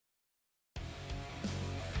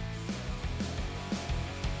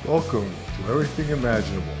Welcome to Everything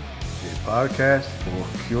Imaginable, a podcast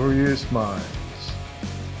for curious minds.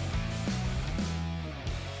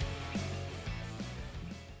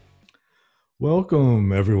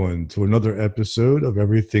 Welcome, everyone, to another episode of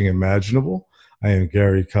Everything Imaginable. I am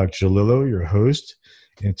Gary Cocciolillo, your host,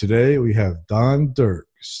 and today we have Don Dirk,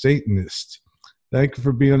 Satanist. Thank you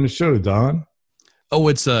for being on the show, Don. Oh,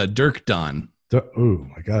 it's Dirk Don. Oh,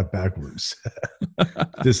 I got it backwards.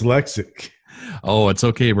 Dyslexic. Oh, it's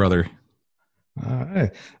okay, brother. All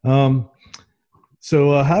right.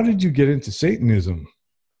 So how did you get into Satanism?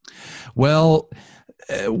 Well,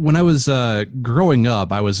 when I was growing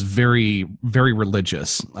up, I was very, very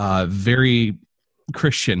religious, very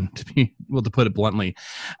Christian, to put it bluntly.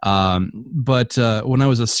 But when I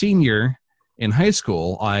was a senior in high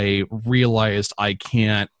school, I realized I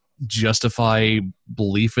can't justify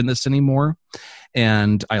belief in this anymore,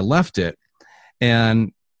 and I left it.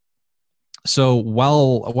 And so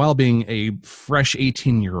while being a fresh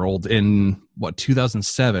 18-year-old in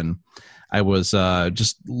 2007, I was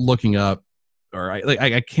just looking up, or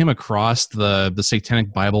I came across the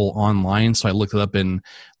Satanic Bible online. So I looked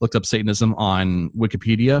up Satanism on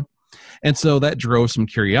Wikipedia, and so that drove some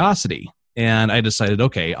curiosity. And I decided,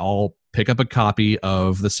 okay, I'll pick up a copy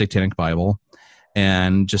of the Satanic Bible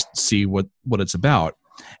and just see what it's about.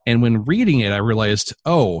 And when reading it, I realized,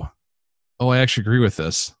 oh, I actually agree with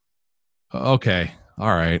this. Okay,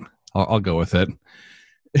 all right, I'll go with it.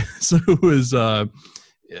 So it was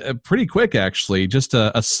pretty quick, actually, just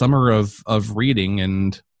a summer of reading,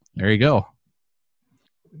 and there you go.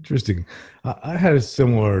 Interesting. I had a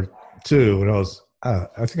similar too when I was,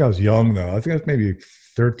 I think I was young though. I think I was maybe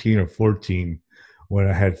 13 or 14 when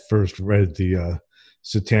I had first read the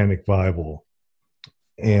Satanic Bible.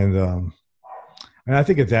 And I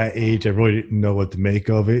think at that age, I really didn't know what to make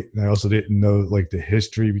of it. And I also didn't know like the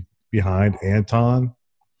history behind Anton.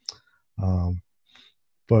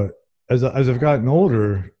 But as I've gotten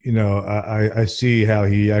older, you know, I see how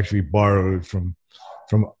he actually borrowed from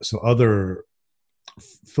some other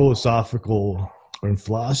philosophical and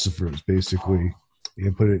philosophers, basically,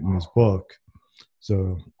 and put it in his book.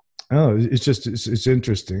 So, I don't know, it's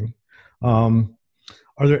interesting.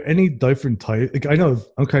 Are there any different types? Like, I know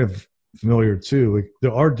I'm kind of familiar too. Like,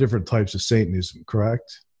 there are different types of Satanism,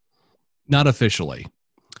 correct? Not officially.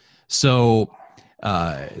 So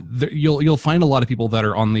you'll find a lot of people that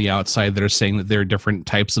are on the outside that are saying that there are different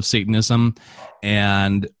types of Satanism,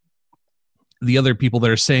 and the other people that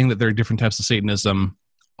are saying that there are different types of Satanism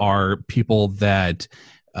are people that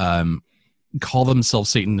call themselves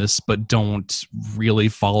Satanists but don't really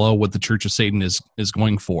follow what the Church of Satan is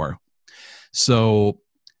going for. So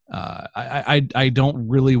I don't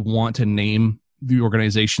really want to name the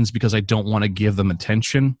organizations because I don't want to give them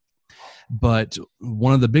attention. But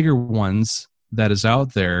one of the bigger ones that is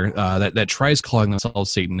out there that tries calling themselves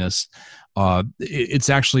Satanists, it's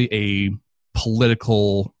actually a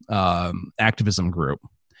political activism group.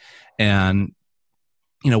 And,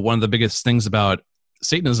 you know, one of the biggest things about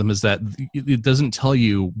Satanism is that it doesn't tell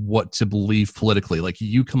you what to believe politically. Like,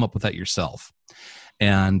 you come up with that yourself.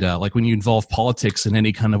 And like when you involve politics in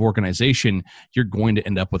any kind of organization, you're going to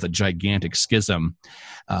end up with a gigantic schism.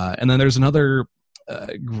 And then there's another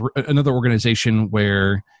organization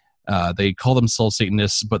where they call themselves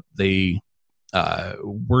Satanists, but they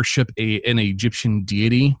worship an Egyptian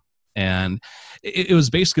deity. And it was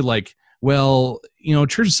basically like, well, you know,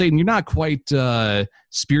 Church of Satan, you're not quite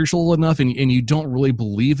spiritual enough, and you don't really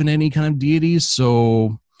believe in any kind of deities,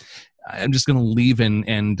 so I'm just going to leave and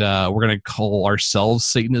we're going to call ourselves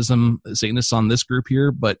Satanists on this group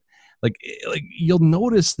here. But like you'll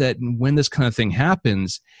notice that when this kind of thing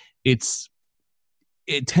happens, it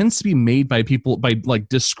tends to be made by people, by like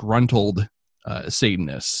disgruntled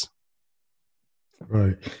Satanists.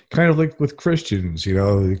 Right. Kind of like with Christians, you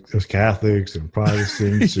know, like there's Catholics and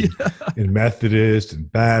Protestants Yeah. and Methodists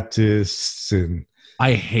and Baptists. And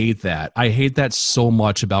I hate that. I hate that so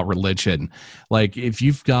much about religion. Like, if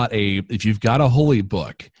you've got a holy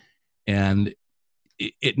book and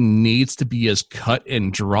it needs to be as cut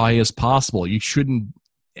and dry as possible, you shouldn't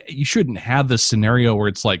have this scenario where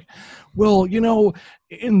it's like, well, you know,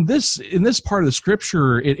 in this part of the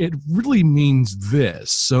scripture, it really means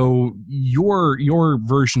this, so your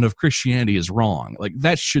version of Christianity is wrong. Like,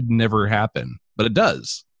 that should never happen, but it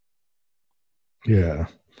does. yeah,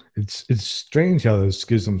 it's strange how those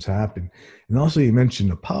schisms happen. And also, you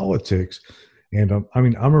mentioned the politics, and I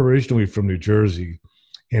mean, I'm originally from New Jersey,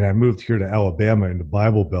 and I moved here to Alabama in the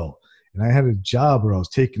Bible Belt, and I had a job where I was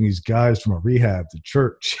taking these guys from a rehab to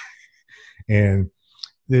church, and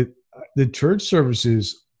the church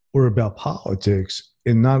services were about politics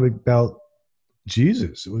and not about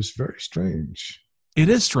Jesus. It was very strange. It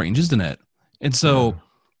is strange, isn't it? And so,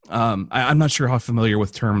 Yeah. I'm not sure how familiar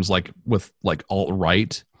with terms like alt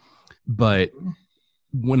right, but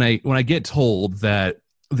when I get told that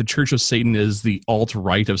the Church of Satan is the alt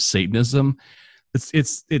right of Satanism,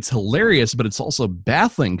 it's hilarious, but it's also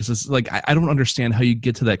baffling because it's like I don't understand how you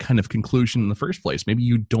get to that kind of conclusion in the first place. Maybe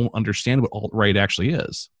you don't understand what alt right actually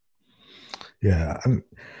is. Yeah.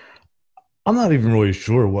 I'm not even really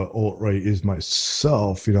sure what alt right is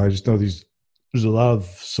myself. I just know there's a lot of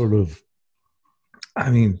sort of, I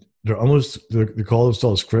mean, they call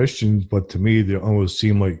themselves Christians, but to me, they almost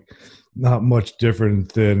seem like not much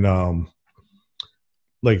different than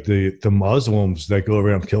like the Muslims that go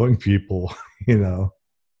around killing people. you know.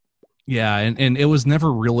 Yeah, and it was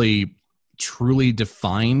never really truly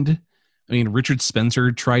defined. I mean, Richard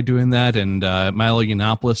Spencer tried doing that, and Milo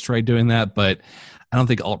Yiannopoulos tried doing that, but I don't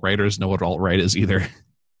think alt-righters know what alt-right is either.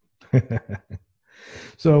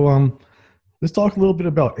 So let's talk a little bit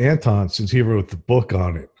about Anton since he wrote the book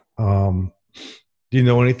on it. Do you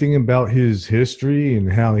know anything about his history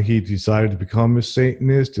and how he decided to become a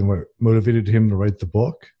Satanist and what motivated him to write the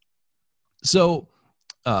book? So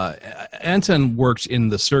Anton worked in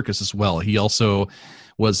the circus as well. He also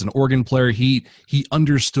was an organ player. He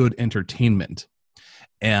understood entertainment.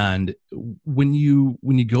 And when you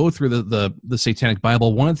go through the Satanic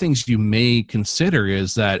Bible, one of the things you may consider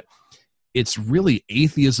is that it's really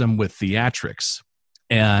atheism with theatrics.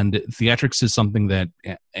 And theatrics is something that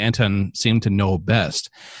Anton seemed to know best.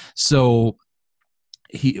 So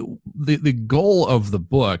the goal of the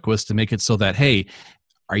book was to make it so that, hey,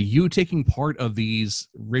 are you taking part of these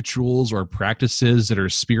rituals or practices that are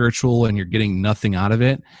spiritual and you're getting nothing out of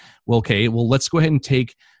it? Well, okay, well, let's go ahead and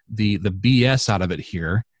take the BS out of it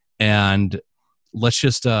here, and let's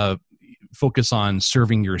just focus on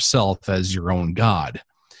serving yourself as your own God.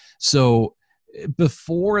 So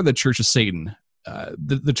before the Church of Satan,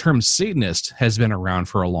 the term Satanist has been around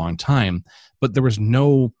for a long time, but there was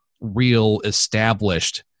no real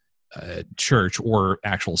established church or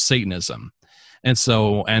actual Satanism. And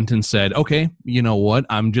so Anton said, okay, you know what?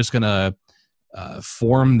 I'm just going to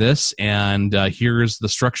form this, and here's the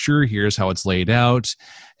structure. Here's how it's laid out.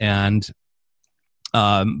 And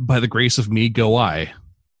by the grace of me, go I.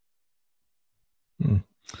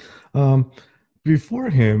 Before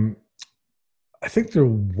him, I think there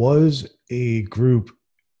was a group,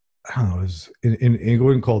 I don't know, it was in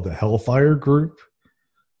England called the Hellfire Group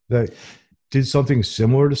that did something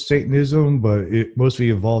similar to Satanism, but it mostly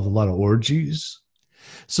involved a lot of orgies.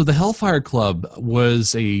 So the Hellfire Club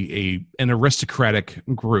was an aristocratic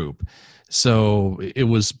group. So it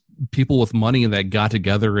was people with money that got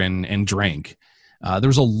together and drank. There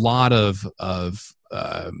was a lot of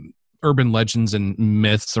urban legends and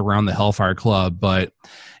myths around the Hellfire Club, but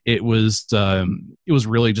it was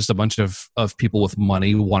really just a bunch of people with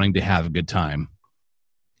money wanting to have a good time.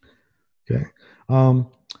 Okay.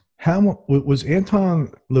 How was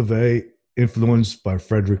Anton LaVey influenced by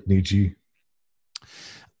Friedrich Nietzsche?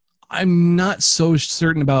 I'm not so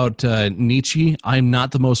certain about Nietzsche. I'm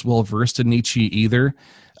not the most well-versed in Nietzsche either.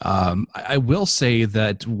 I will say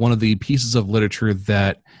that one of the pieces of literature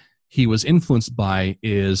that he was influenced by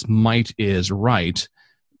is Might is Right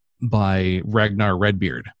by Ragnar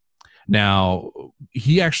Redbeard. Now,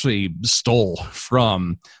 he actually stole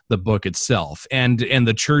from the book itself, and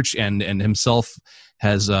the church and himself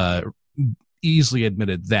has easily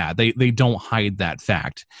admitted that. They don't hide that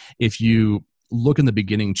fact. If you look in the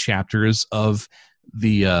beginning chapters of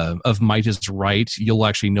Might is Right, you'll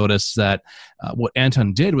actually notice that what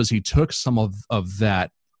Anton did was he took some of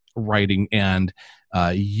that writing and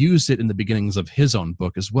used it in the beginnings of his own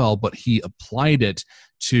book as well, but he applied it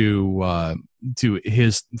to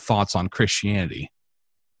his thoughts on Christianity.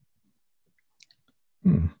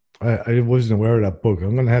 I wasn't aware of that book.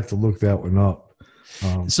 I'm going to have to look that one up.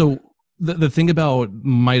 So the thing about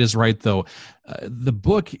Might is Right, though, the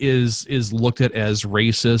book is looked at as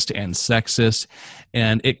racist and sexist,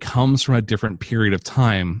 and it comes from a different period of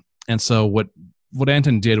time. And so what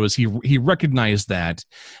Anton did was he recognized that,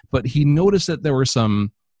 but he noticed that there were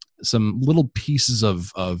some little pieces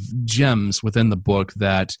of gems within the book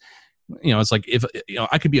that, it's like, if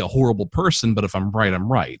I could be a horrible person, but if I'm right, I'm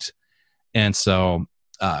right. And so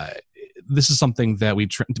this is something that we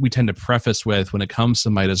tend to preface with when it comes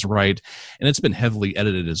to Might is Right, and it's been heavily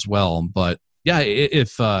edited as well. But yeah,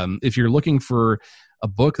 if you're looking for a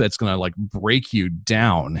book that's going to like break you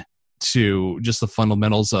down to just the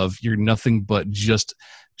fundamentals of you're nothing but just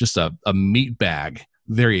a meat bag,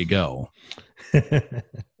 there you go.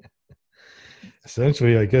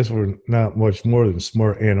 Essentially, I guess we're not much more than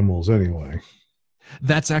smart animals anyway.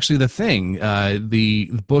 That's actually the thing.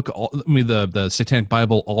 The book, I mean, the Satanic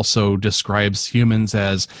Bible also describes humans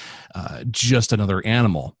as just another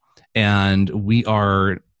animal, and we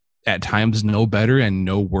are at times no better and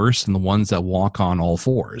no worse than the ones that walk on all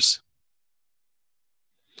fours.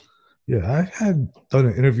 Yeah, I had done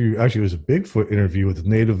an interview. Actually, it was a Bigfoot interview with a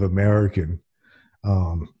Native American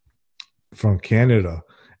um, from Canada,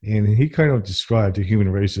 and he kind of described the human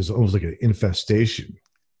race as almost like an infestation.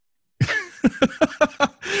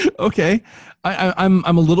 Okay, I'm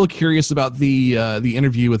a little curious about the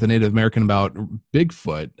interview with a Native American about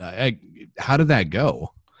Bigfoot. How did that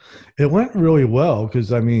go? It went really well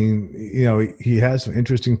because I mean, he has some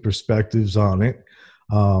interesting perspectives on it.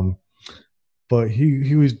 Um, but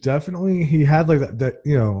he was definitely he had like that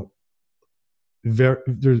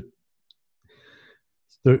very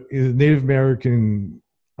the Native American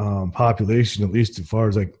population, at least as far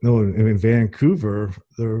as like no in Vancouver,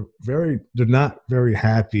 they're not very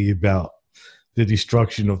happy about the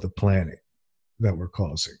destruction of the planet that we're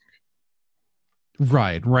causing.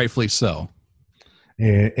 Right, rightfully so.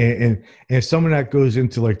 And some of that goes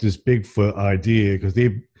into like this Bigfoot idea because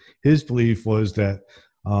his belief was that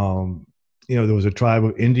there was a tribe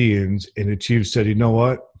of Indians and the chief said, you know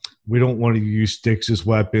what, we don't want to use sticks as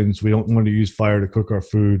weapons, we don't want to use fire to cook our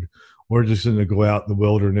food, we're just going to go out in the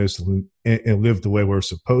wilderness and live the way we're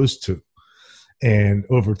supposed to. And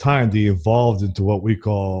over time they evolved into what we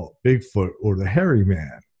call Bigfoot or the hairy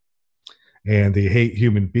man, and they hate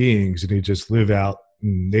human beings and they just live out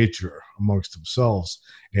in nature amongst themselves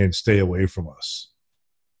and stay away from us.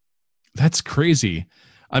 That's crazy.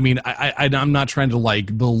 I mean, I'm not trying to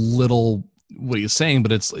like belittle what he's saying, but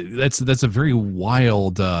that's a very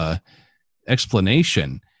wild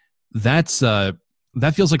explanation. That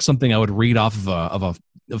feels like something I would read off of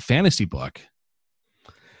a fantasy book.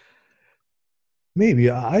 Maybe.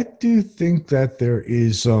 I do think that there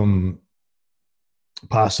is some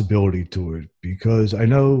possibility to it because I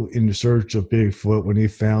know in the search of Bigfoot, when he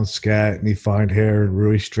found scat and he find hair in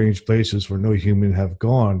really strange places where no human have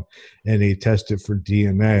gone, and they test it for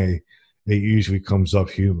DNA, it usually comes up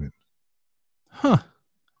human. Huh.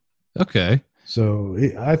 Okay. So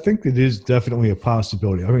I think it is definitely a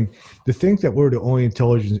possibility. I mean, to think that we're the only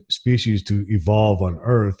intelligent species to evolve on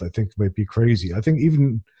Earth, I think might be crazy. I think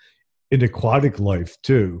even in aquatic life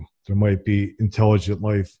too, there might be intelligent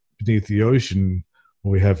life beneath the ocean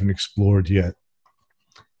we haven't explored yet,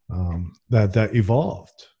 that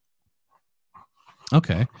evolved.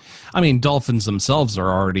 Okay. I mean, dolphins themselves are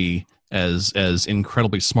already as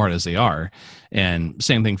incredibly smart as they are, and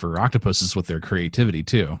same thing for octopuses with their creativity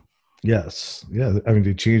too. Yes. Yeah. I mean,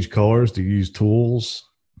 they change colors, they use tools.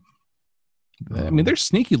 I mean, they're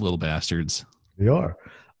sneaky little bastards. They are.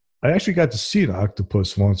 I actually got to see an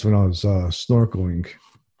octopus once when I was snorkeling. It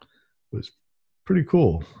was pretty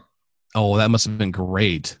cool. Oh, that must have been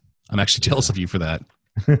great. I'm actually jealous of you for that.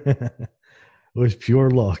 It was pure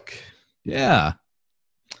luck. Yeah.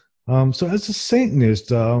 So as a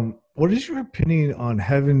Satanist, what is your opinion on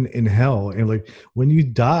heaven and hell? And like when you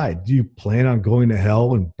die, do you plan on going to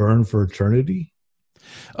hell and burn for eternity?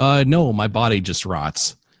 No, my body just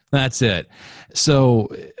rots. That's it. So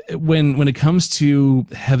when it comes to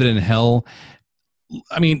heaven and hell,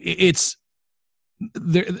 I mean, it's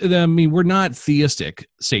there. I mean, we're not theistic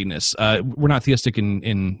Satanists. We're not theistic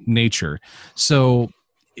in nature. So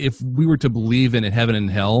if we were to believe in heaven and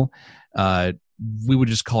hell, we would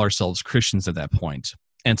just call ourselves Christians at that point.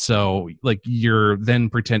 And so, like, you're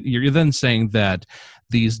then saying that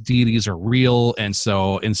these deities are real, and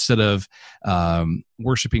so instead of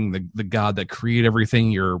worshiping the God that created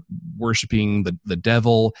everything, you're worshiping the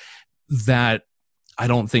devil. That I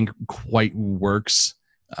don't think quite works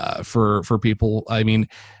for people. I mean,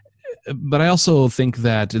 but I also think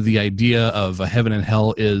that the idea of a heaven and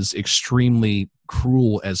hell is extremely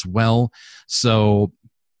cruel as well. So,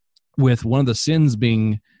 with one of the sins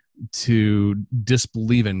being to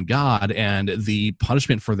disbelieve in God, and the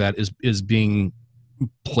punishment for that is being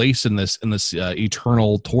placed in this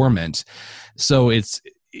eternal torment. So it's,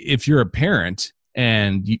 if you're a parent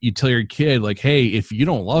and you tell your kid like, hey, if you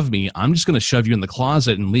don't love me, I'm just going to shove you in the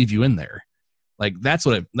closet and leave you in there. Like that's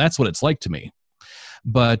what it's like to me.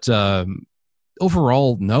 But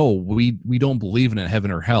overall, no, we don't believe in a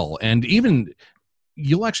heaven or hell. And even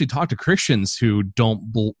you'll actually talk to Christians who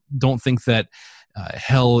don't think that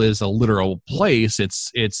hell is a literal place.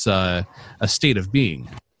 It's a state of being.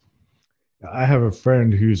 I have a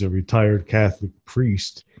friend who's a retired Catholic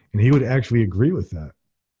priest, and he would actually agree with that.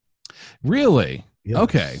 Really? Yes.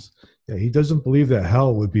 Okay. Yeah, he doesn't believe that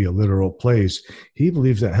hell would be a literal place. He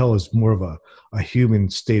believes that hell is more of a human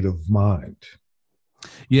state of mind.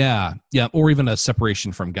 Yeah, yeah, or even a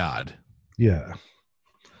separation from God. Yeah.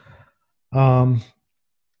 I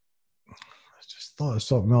just thought of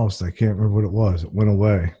something else. I can't remember what it was. It went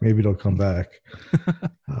away. Maybe it'll come back.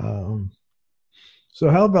 Um, so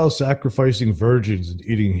how about sacrificing virgins and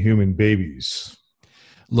eating human babies?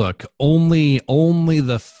 Look, only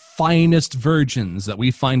the finest virgins that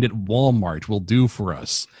we find at Walmart will do for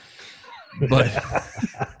us. But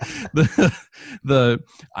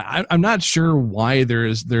I'm not sure why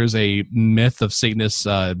there's a myth of Satanists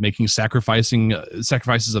making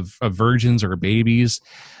sacrifices of virgins or babies.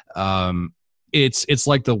 It's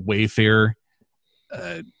like the Wayfair.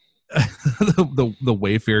 The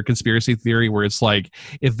Wayfair conspiracy theory, where it's like,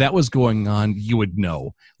 if that was going on, you would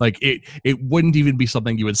know. Like it wouldn't even be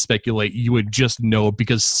something you would speculate. You would just know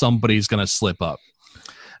because somebody's going to slip up.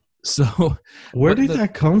 So where did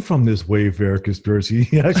that come from? This Wayfair conspiracy?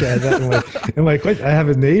 Actually, I had that in my question. I have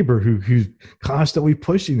a neighbor who's constantly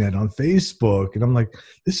pushing that on Facebook, and I'm like,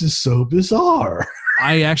 this is so bizarre.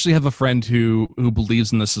 I actually have a friend who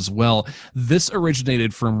believes in this as well. This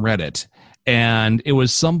originated from Reddit, and it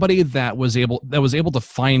was somebody that was able to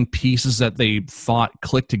find pieces that they thought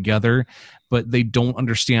clicked together, but they don't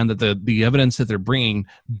understand that the evidence that they're bringing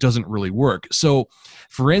doesn't really work. So,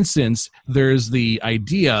 for instance, there's the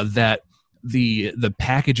idea that the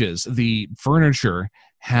packages, the furniture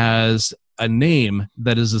has a name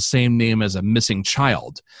that is the same name as a missing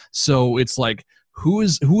child. So it's like, who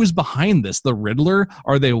is behind this? The Riddler?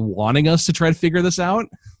 Are they wanting us to try to figure this out?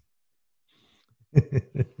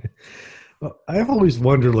 Well, I've always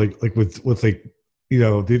wondered, like with like, you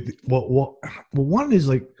know, one is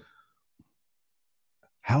like,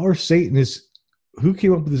 how are Satanists? Who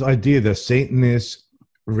came up with this idea that Satanists,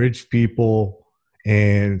 rich people,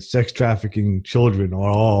 and sex trafficking children are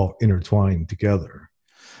all intertwined together?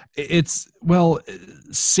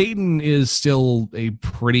 Satan is still a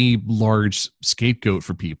pretty large scapegoat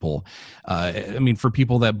for people. I mean, for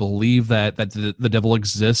people that believe that the devil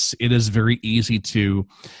exists, it is very easy to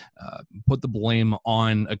put the blame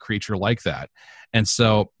on a creature like that. And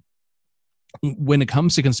so when it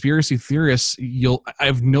comes to conspiracy theorists,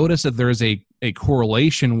 I've noticed that there is a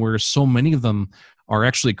correlation where so many of them are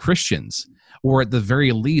actually Christians, or at the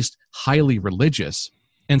very least highly religious.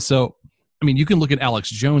 And so, I mean, you can look at Alex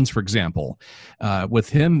Jones, for example. With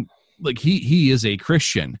him, like he is a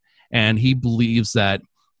Christian, and he believes that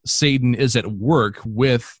Satan is at work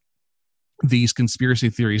with these conspiracy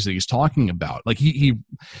theories that he's talking about. Like he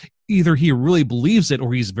either he really believes it,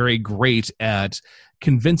 or he's very great at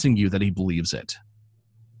convincing you that he believes it.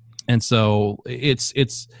 And so it's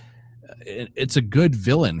a good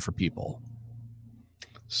villain for people.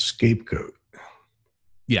 Scapegoat.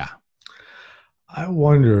 Yeah. I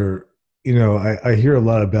wonder, you know, I hear a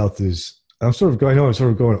lot about this. I know I'm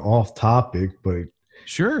sort of going off topic, but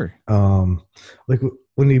sure. Like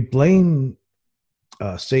when they blame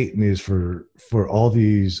Satan is for all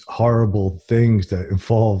these horrible things that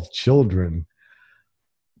involve children,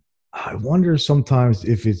 I wonder sometimes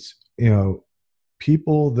if it's, you know,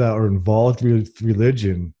 people that are involved with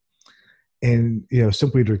religion, and, you know,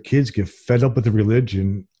 simply their kids get fed up with the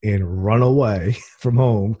religion and run away from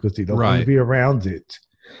home because they don't want to be around it.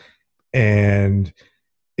 And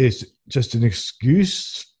it's just an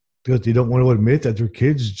excuse because they don't want to admit that their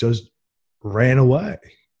kids just ran away.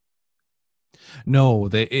 No,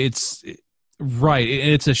 it's right.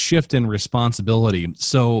 It's a shift in responsibility.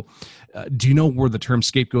 So do you know where the term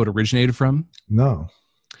scapegoat originated from? No.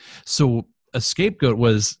 So a scapegoat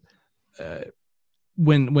was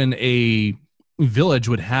when a village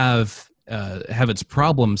would have its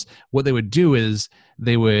problems, what they would do is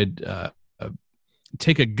they would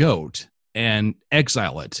take a goat and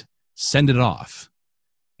exile it, send it off.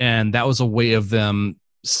 And that was a way of them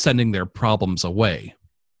sending their problems away.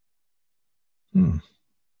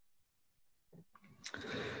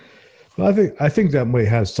 Well, I think that might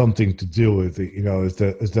have something to do with it, you know, is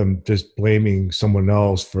them just blaming someone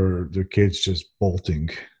else for their kids just bolting,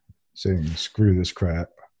 saying screw this crap.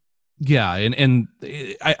 Yeah, and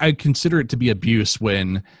I consider it to be abuse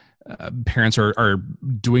when parents are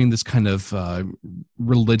doing this kind of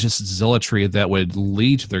religious zealotry that would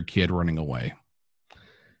lead to their kid running away.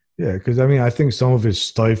 Yeah, because I mean, I think some of it's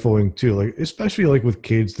stifling too, like especially like with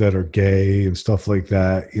kids that are gay and stuff like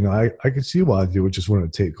that. You know, I can see why they would just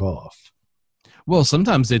want to take off. Well,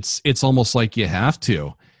 sometimes it's almost like you have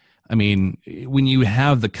to. I mean, when you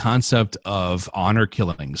have the concept of honor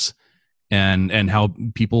killings and how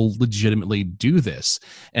people legitimately do this.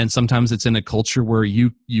 And sometimes it's in a culture where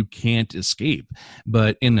you can't escape.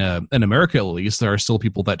 But in America, at least, there are still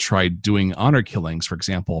people that try doing honor killings, for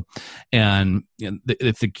example. And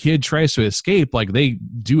if the kid tries to escape, like, they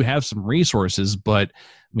do have some resources, but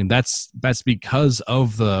I mean, that's because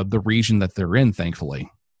of the region that they're in, thankfully.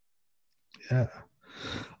 Yeah.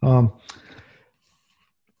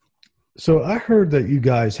 So I heard that you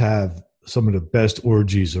guys have some of the best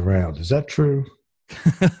orgies around. Is that true?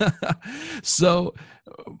 So,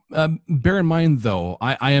 bear in mind, though,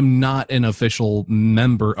 I am not an official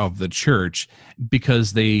member of the church,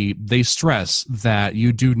 because they stress that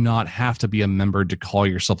you do not have to be a member to call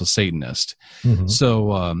yourself a Satanist. Mm-hmm.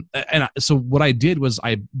 So what I did was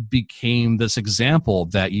I became this example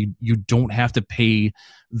that you don't have to pay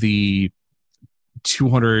the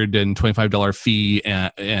 $225 fee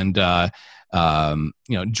and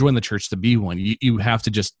join the church to be one. You have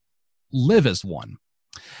to just live as one.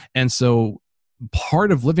 And so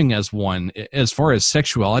part of living as one, as far as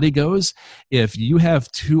sexuality goes, if you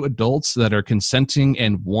have two adults that are consenting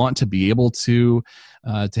and want to be able to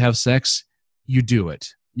have sex, you do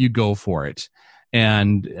it. You go for it.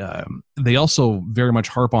 And they also very much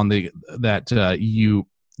harp on that you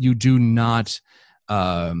do not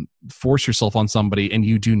force yourself on somebody, and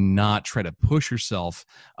you do not try to push yourself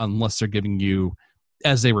unless they're giving you,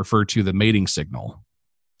 as they refer to, the mating signal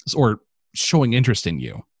or showing interest in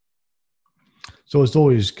you. So it's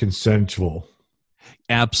always consensual.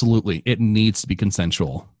 Absolutely. It needs to be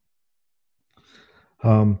consensual.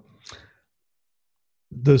 Does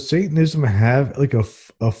Satanism have like a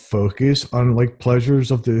focus on like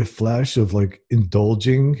pleasures of the flesh, of like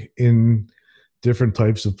indulging in different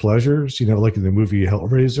types of pleasures, like in the movie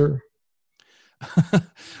Hellraiser?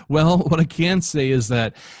 Well, what I can say is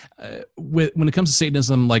that when it comes to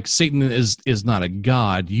Satanism, like, Satan is not a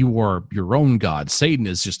god. You are your own god. Satan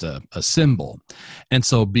is just a symbol. And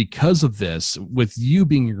so because of this, with you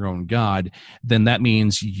being your own god, then that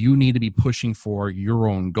means you need to be pushing for your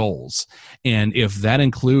own goals. And if that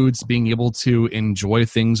includes being able to enjoy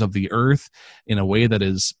things of the earth in a way that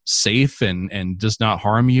is safe and does not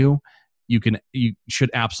harm you, you should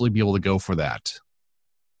absolutely be able to go for that.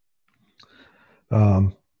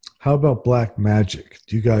 How about black magic?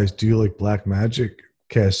 Do you guys do like black magic?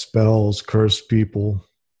 Cast spells, curse people?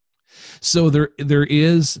 So there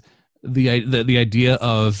is the idea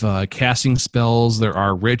of casting spells. There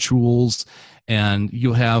are rituals, and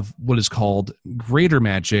you'll have what is called greater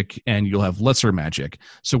magic, and you'll have lesser magic.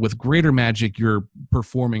 So with greater magic, you're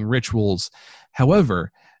performing rituals.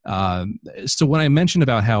 However, so when I mentioned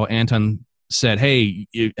about how Anton said, hey,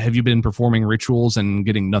 have you been performing rituals and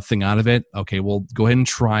getting nothing out of it? Okay, well, go ahead and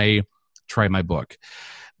try my book.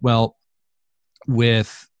 Well,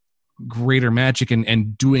 with greater magic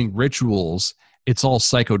and doing rituals, it's all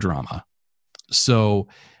psychodrama. So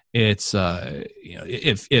it's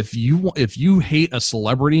if you hate a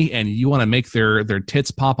celebrity and you want to make their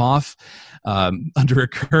tits pop off under a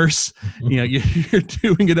curse, you're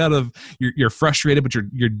doing it out of you're frustrated, but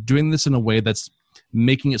you're doing this in a way that's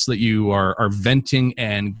making it so that you are venting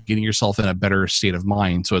and getting yourself in a better state of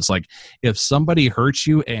mind. So it's like, if somebody hurts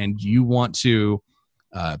you and you want to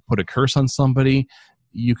put a curse on somebody,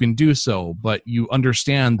 you can do so, but you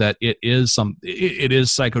understand that it is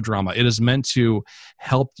psychodrama. It is meant to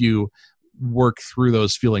help you work through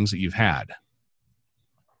those feelings that you've had.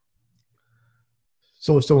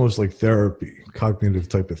 So it's almost like therapy, cognitive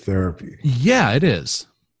type of therapy. Yeah, it is.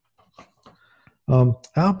 How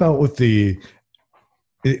about with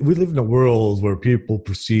we live in a world where people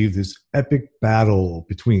perceive this epic battle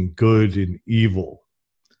between good and evil.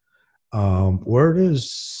 Where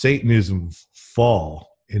does Satanism fall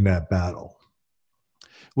in that battle?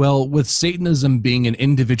 Well, with Satanism being an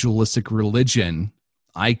individualistic religion,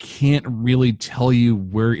 I can't really tell you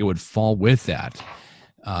where it would fall with that.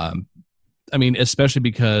 I mean, especially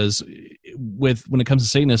because when it comes to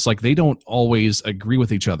Satanists, like, they don't always agree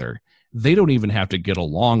with each other. They don't even have to get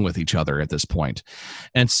along with each other at this point.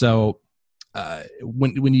 And so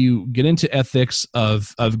when you get into ethics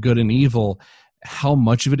of good and evil, how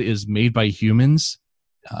much of it is made by humans,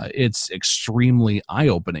 it's extremely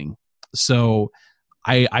eye-opening. So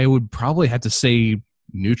I would probably have to say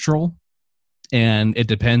neutral, and it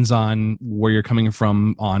depends on where you're coming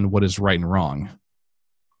from on what is right and wrong.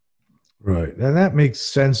 Right. And that makes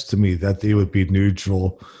sense to me that they would be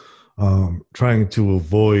neutral, trying to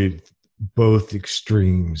avoid both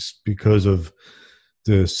extremes because of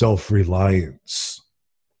the self-reliance.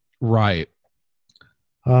 Right.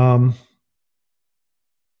 Does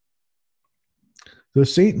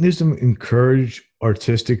Satanism encourage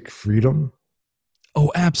artistic freedom?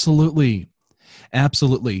 Oh, absolutely.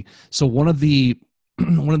 Absolutely. So one of the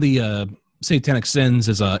one of the satanic sins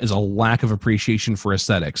is a lack of appreciation for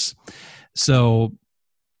aesthetics. So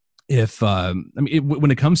if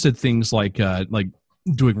when it comes to things like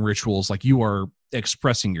doing rituals, like you are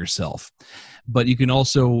expressing yourself, but you can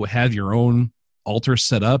also have your own altar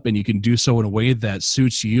set up, and you can do so in a way that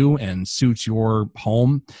suits you and suits your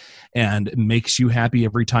home and makes you happy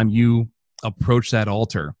every time you approach that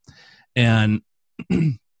altar. And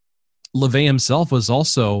LaVey himself was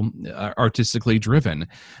also artistically driven.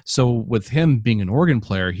 So with him being an organ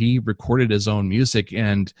player, he recorded his own music.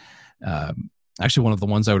 And actually, one of the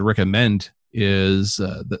ones I would recommend is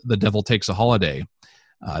the Devil Takes a Holiday,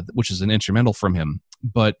 which is an instrumental from him.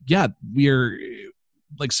 But yeah, we're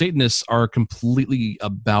like Satanists are completely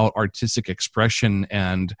about artistic expression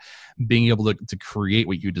and being able to create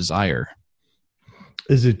what you desire.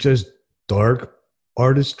 Is it just dark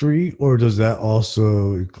artistry, or does that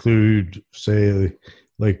also include, say,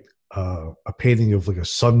 like a painting of like a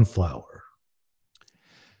sunflower?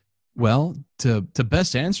 Well, to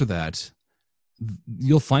best answer that,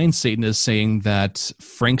 you'll find Satanists saying that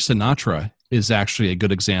Frank Sinatra is actually a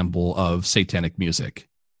good example of satanic music.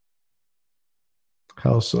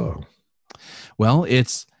 How so? Well,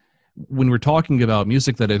 it's when we're talking about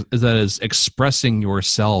music that is expressing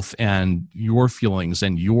yourself and your feelings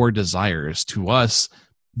and your desires, to us,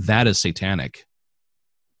 that is satanic.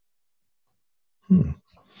 And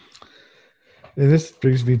this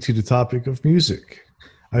brings me to the topic of music.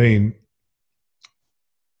 I mean,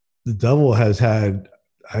 the devil has had,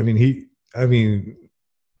 as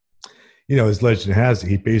legend has it,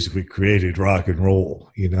 he basically created rock and roll,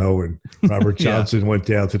 and Robert Johnson went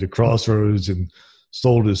down to the crossroads and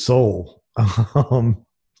sold his soul. And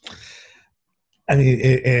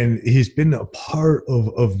he's been a part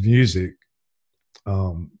of music,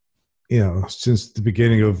 since the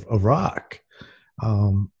beginning of rock.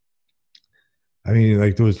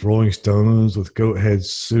 Like those Rolling Stones with Goat Head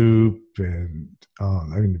Soup, and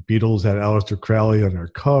the Beatles had Aleister Crowley on their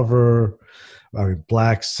cover.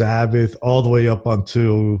 Black Sabbath, all the way up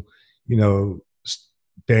until,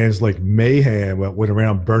 bands like Mayhem went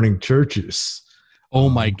around burning churches. Oh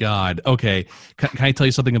my God. Okay. Can I tell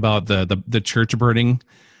you something about the church burning?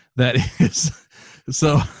 That is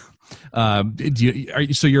so.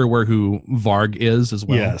 So you're aware who Varg is as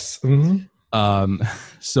well? Yes. Mm-hmm.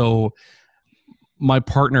 So my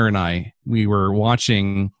partner and I, we were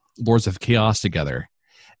watching Lords of Chaos together.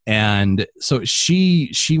 And so she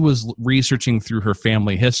was researching through her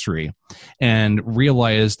family history and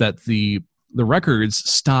realized that the records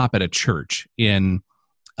stop at a church in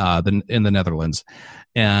the Netherlands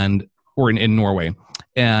or in Norway,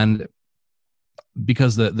 and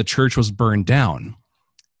because the church was burned down,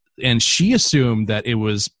 and she assumed that it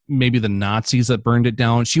was maybe the Nazis that burned it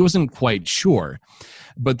down. She wasn't quite sure,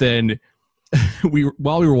 but then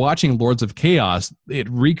while we were watching Lords of Chaos, it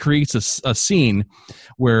recreates a scene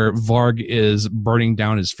where Varg is burning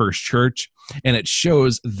down his first church, and it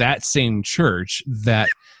shows that same church that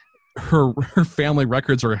her family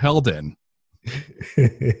records are held in.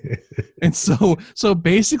 And so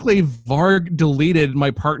basically Varg deleted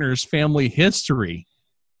my partner's family history.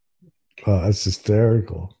 Oh, that's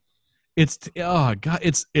hysterical. It's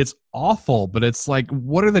it's awful, but it's like,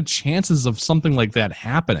 what are the chances of something like that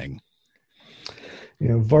happening?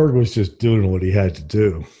 Varg was just doing what he had to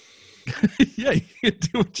do. Yeah, you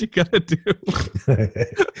do what you gotta do.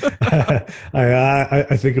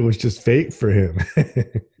 I think it was just fate for him.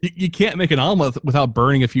 You can't make an omelet without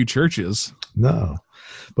burning a few churches. No,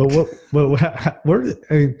 but where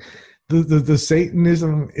the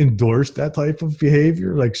Satanism endorse that type of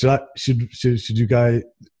behavior? Like, should you guys,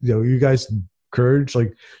 you guys encourage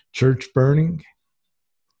like church burning?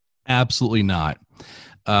 Absolutely not.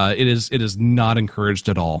 It is not encouraged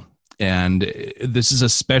at all. And this is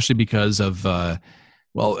especially because of,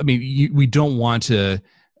 we don't want to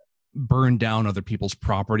burn down other people's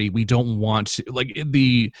property. We don't want to, like,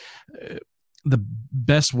 the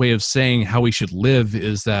best way of saying how we should live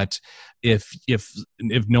is that if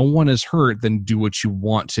no one is hurt, then do what you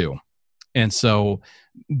want to. And so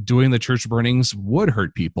doing the church burnings would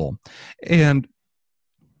hurt people. And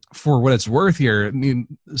for what it's worth here,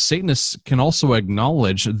 Satanists can also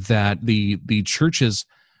acknowledge that the churches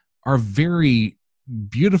are very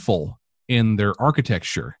beautiful in their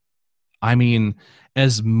architecture. I mean,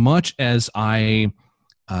 as much as I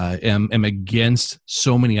am against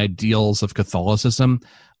so many ideals of Catholicism,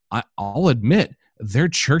 I'll admit their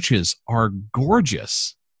churches are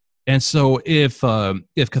gorgeous. And so if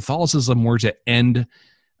Catholicism were to end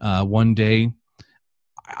one day,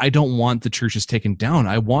 I don't want the churches taken down.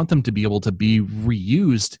 I want them to be able to be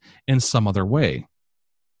reused in some other way.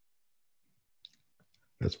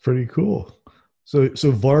 That's pretty cool. So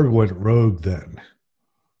Varg went rogue then.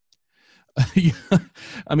 Yeah.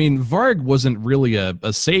 I mean, Varg wasn't really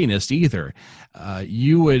a Satanist either.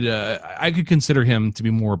 I could consider him to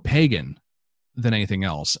be more pagan than anything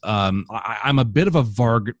else. I'm a bit of a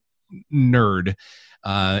Varg nerd,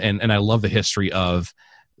 and I love the history of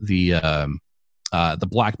the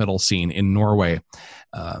black metal scene in Norway.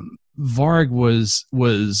 Varg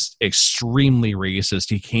was extremely racist.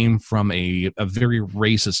 He came from a very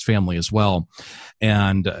racist family as well,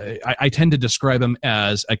 and I tend to describe him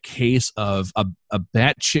as a case of a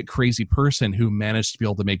batshit crazy person who managed to be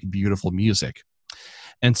able to make beautiful music.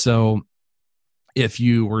 And so, if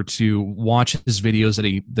you were to watch his videos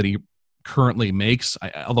that he currently makes,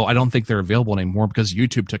 although I don't think they're available anymore because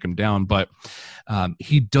YouTube took him down, but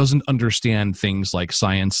he doesn't understand things like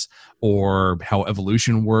science or how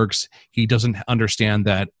evolution works. He doesn't understand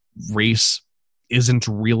that race isn't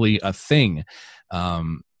really a thing.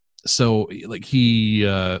 So he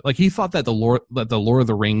thought that the Lord of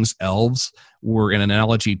the Rings elves were an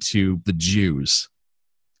analogy to the Jews.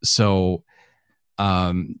 So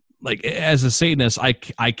as a Satanist,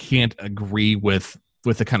 I can't agree with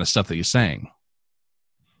the kind of stuff that he's saying.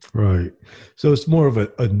 Right. So it's more of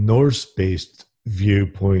a Norse-based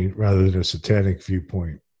viewpoint rather than a satanic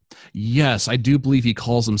viewpoint. Yes, I do believe he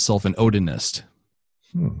calls himself an Odinist.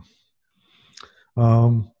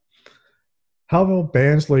 How about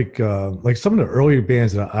bands like some of the earlier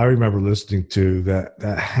bands that I remember listening to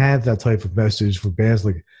that had that type of message, for bands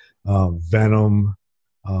like Venom,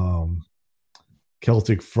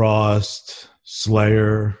 Celtic Frost,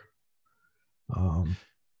 Slayer, and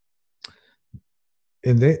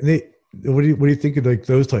they what do you think of like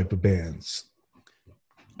those type of bands?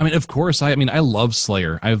 I mean, of course, I love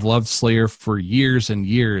Slayer. I've loved Slayer for years and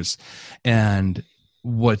years, and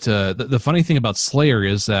what the funny thing about Slayer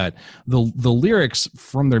is that the lyrics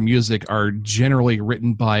from their music are generally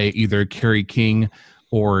written by either Kerry King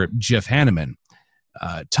or Jeff Hanneman.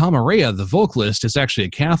 Tom Araya, the vocalist, is actually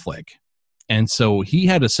a Catholic, and so he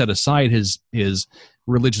had to set aside his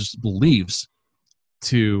religious beliefs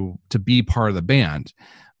to be part of the band.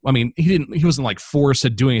 I mean, he wasn't like forced to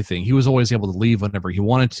do anything. He was always able to leave whenever he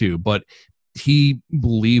wanted to, but he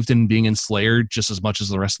believed in being in Slayer just as much as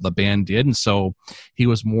the rest of the band did, and so he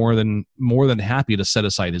was more than happy to set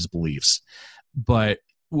aside his beliefs. But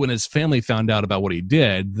when his family found out about what he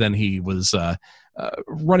did, then he was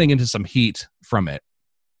running into some heat from it.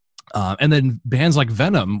 And then bands like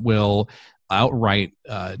Venom will outright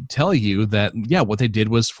tell you that, yeah, what they did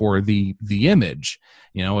was for the image.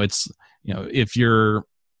 If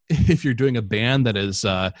you're doing a band that is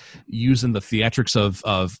using the theatrics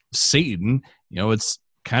of Satan, it's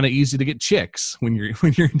kind of easy to get chicks when you're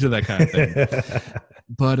into that kind of thing.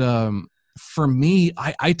 But for me,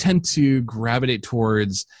 I tend to gravitate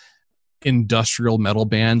towards industrial metal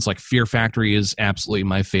bands. Like Fear Factory is absolutely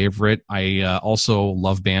my favorite. I also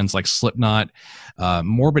love bands like Slipknot.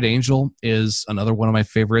 Morbid Angel is another one of my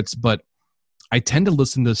favorites, but I tend to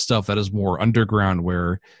listen to stuff that is more underground,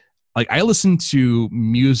 where like I listen to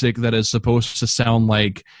music that is supposed to sound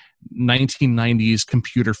like 1990s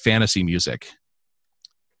computer fantasy music.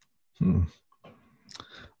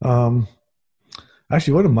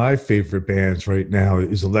 Actually, one of my favorite bands right now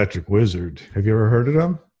is Electric Wizard. Have you ever heard of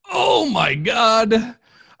them? Oh my God.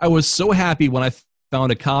 I was so happy when I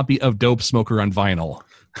found a copy of Dope Smoker on vinyl.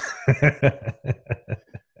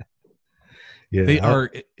 Yeah,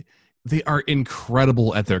 they are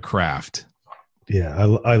incredible at their craft. Yeah,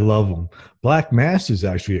 I love them. Black Mass is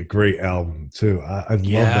actually a great album too. I love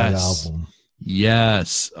that album.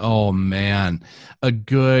 Yes. Oh man, a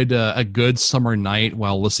good summer night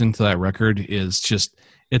while listening to that record is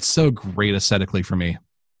it's so great aesthetically for me.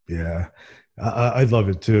 Yeah, I love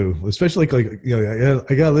it too. Especially I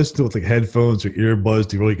gotta listen to it with like headphones or earbuds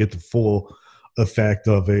to really get the full effect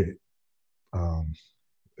of it.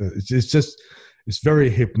 It's very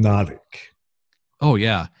hypnotic. Oh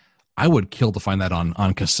yeah. I would kill to find that on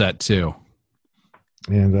cassette too.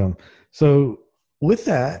 And so with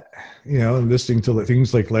that, listening to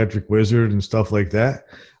things like Electric Wizard and stuff like that,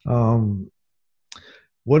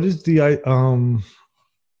 what is the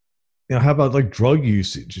how about like drug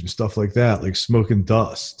usage and stuff like that, like smoking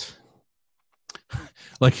dust?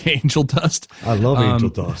 Like angel dust? I love angel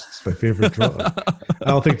dust. It's my favorite drug. I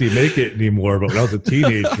don't think they make it anymore, but when I was a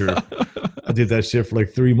teenager, I did that shit for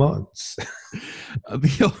like 3 months.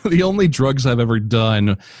 The only drugs I've ever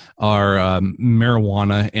done are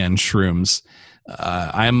marijuana and shrooms.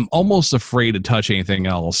 I'm almost afraid to touch anything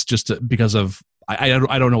else just because of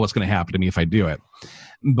I don't know what's going to happen to me if I do it.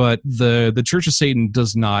 But the Church of Satan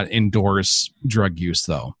does not endorse drug use,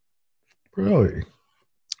 though. Really?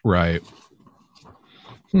 Right.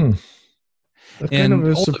 That's kind of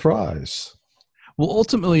a surprise. Well,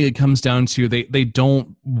 ultimately, it comes down to they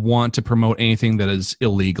don't want to promote anything that is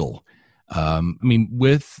illegal. I mean,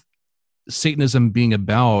 with Satanism being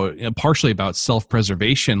about partially about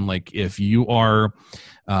self-preservation, like if you are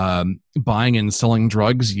buying and selling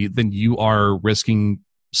drugs, then you are risking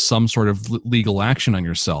some sort of legal action on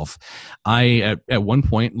yourself. I at one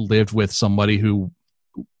point lived with somebody who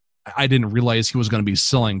I didn't realize he was going to be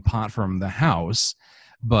selling pot from the house,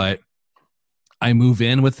 but I move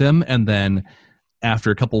in with him, and then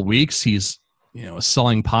after a couple of weeks, he's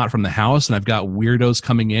selling pot from the house, and I've got weirdos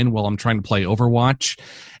coming in while I'm trying to play Overwatch,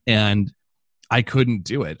 and I couldn't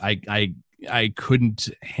do it. I couldn't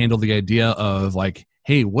handle the idea of like,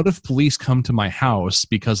 hey, what if police come to my house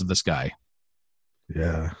because of this guy?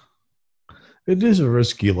 Yeah, it is a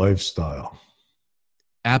risky lifestyle.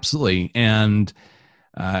 Absolutely, and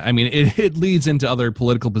I mean, it leads into other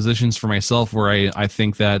political positions for myself where I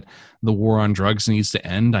think that the war on drugs needs to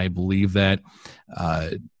end. I believe that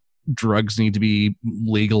drugs need to be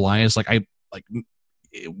legalized.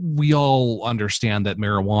 We all understand that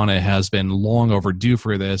marijuana has been long overdue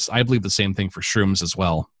for this. I believe the same thing for shrooms as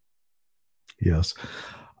well. Yes.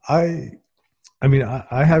 I mean,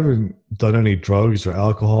 I haven't done any drugs or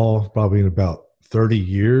alcohol probably in about 30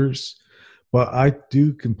 years, but I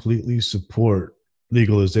do completely support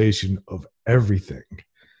legalization of everything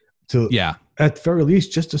at the very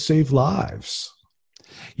least, just to save lives.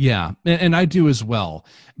 Yeah, and I do as well.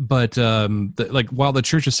 But while the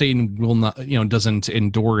Church of Satan will not, doesn't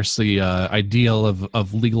endorse the ideal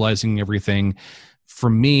of legalizing everything, for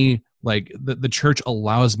me, like the church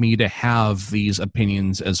allows me to have these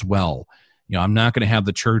opinions as well. I'm not going to have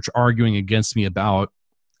the church arguing against me about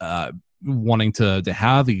wanting to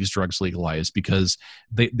have these drugs legalized, because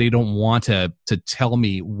they don't want to tell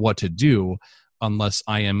me what to do unless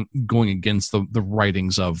I am going against the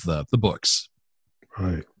writings of the books.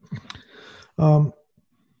 Right. Are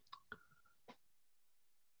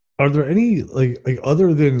there any like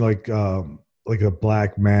other than like a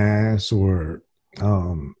black mass or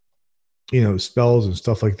spells and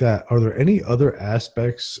stuff like that, are there any other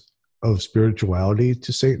aspects of spirituality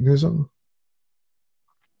to Satanism?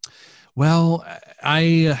 Well,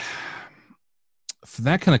 for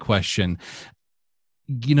that kind of question,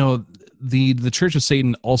 the Church of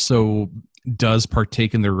Satan also does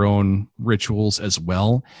partake in their own rituals as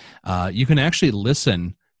well. You can actually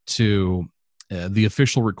listen to the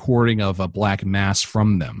official recording of a black mass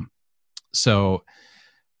from them. So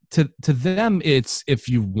to them, it's, if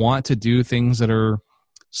you want to do things that are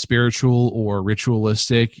spiritual or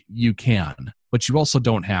ritualistic, you can, but you also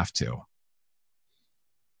don't have to.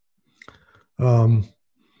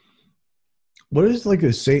 What is like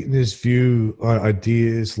a Satanist view on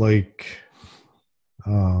ideas like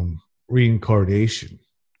reincarnation?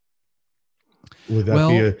 Would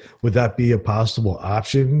that be a possible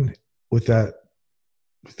option with that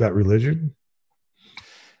religion?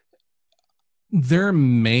 There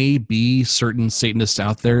may be certain Satanists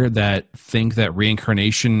out there that think that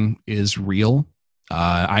reincarnation is real.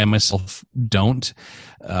 I myself don't.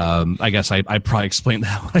 I guess I probably explained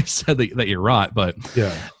that when I said that you're right, but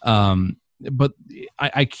yeah. But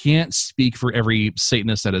I can't speak for every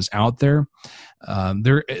Satanist that is out there.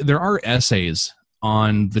 There are essays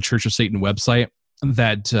on the Church of Satan website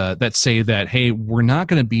that say that, hey, we're not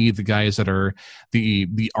going to be the guys that are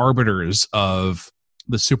the arbiters of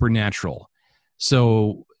the supernatural.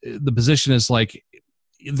 So the position is like,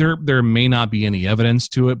 there may not be any evidence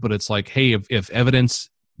to it, but it's like, hey, if evidence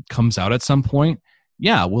comes out at some point,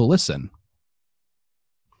 yeah, we'll listen.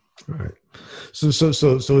 Right. So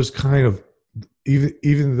it's kind of,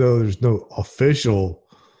 even though there's no official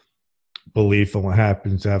belief on what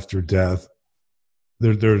happens after death,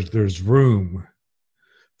 there's room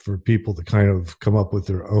for people to kind of come up with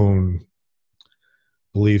their own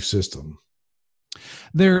belief system.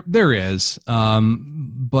 There is,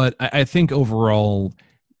 but I think overall,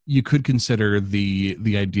 you could consider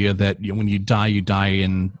the idea that when you die,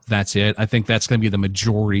 and that's it. I think that's going to be the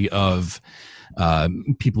majority of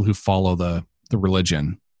people who follow the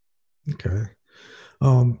religion. Okay.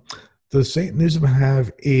 Does Satanism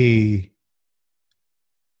have a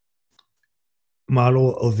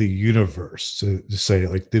model of the universe to say,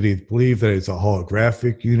 like, did he believe that it's a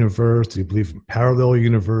holographic universe? Do you believe in parallel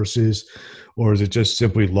universes, or is it just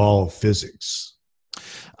simply law of physics?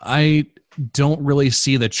 I don't really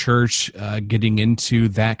see the church getting into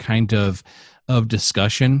that kind of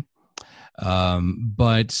discussion,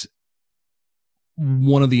 but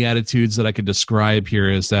one of the attitudes that I could describe here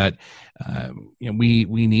is that we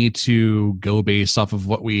need to go based off of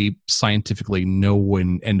what we scientifically know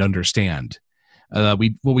and understand.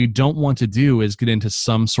 What we don't want to do is get into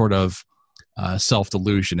some sort of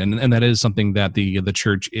self-delusion, and that is something that the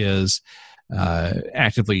church is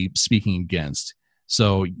actively speaking against.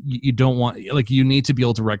 So you don't want, like, you need to be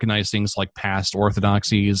able to recognize things like past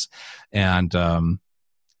orthodoxies and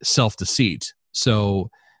self-deceit.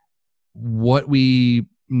 So what we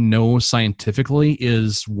know scientifically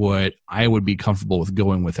is what I would be comfortable with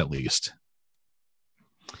going with, at least.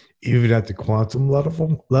 Even at the quantum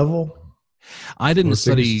level? I didn't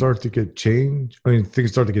study. Things start to get changed. I mean,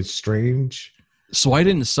 things start to get strange. So I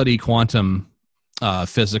didn't study quantum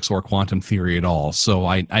physics or quantum theory at all. So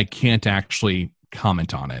I can't actually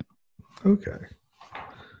comment on it. Okay.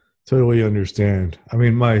 Totally understand. I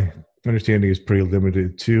mean, my understanding is pretty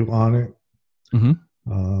limited too on it.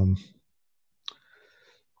 Mm-hmm.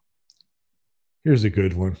 Here's a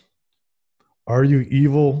good one. Are you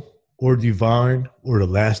evil or divine or the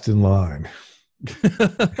last in line?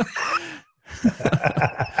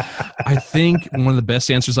 I think one of the best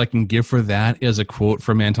answers I can give for that is a quote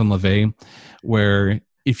from Anton LaVey, where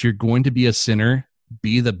if you're going to be a sinner,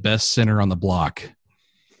 be the best sinner on the block.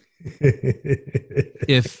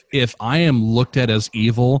 If I am looked at as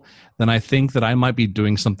evil, then I think that I might be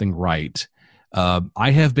doing something right.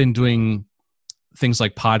 I have been doing things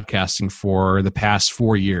like podcasting for the past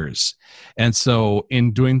 4 years. And so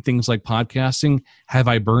in doing things like podcasting, have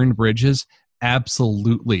I burned bridges?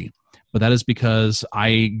 Absolutely. But that is because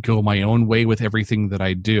I go my own way with everything that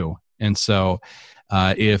I do. And so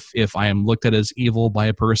if I am looked at as evil by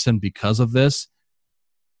a person because of this,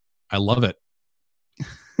 I love it.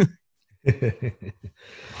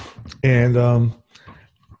 And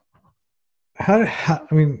how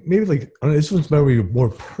I mean, maybe like this one's maybe a more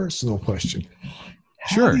personal question.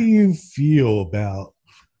 Sure. How do you feel about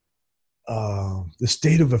the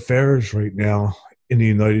state of affairs right now in the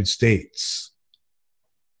United States?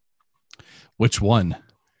 Which one?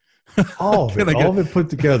 All of it put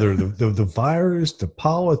together. The virus, the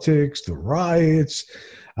politics, the riots.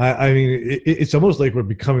 I mean, it's almost like we're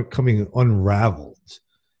becoming unraveled.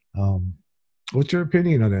 What's your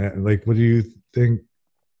opinion on that? Like, what do you think?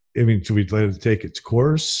 I mean, should we let it take its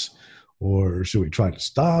course, or should we try to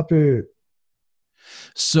stop it?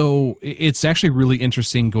 So it's actually really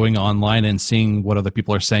interesting going online and seeing what other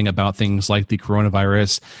people are saying about things like the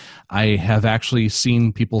coronavirus. I have actually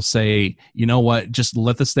seen people say, you know what, just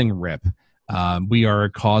let this thing rip. We are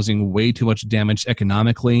causing way too much damage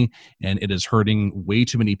economically, and it is hurting way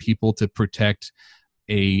too many people to protect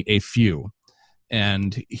a few.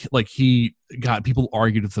 And like, he got people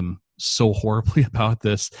argued with him so horribly about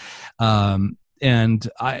this. And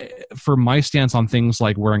for my stance on things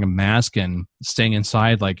like wearing a mask and staying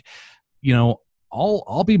inside, like, you know,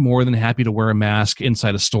 I'll be more than happy to wear a mask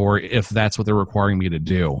inside a store if that's what they're requiring me to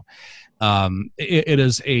do. It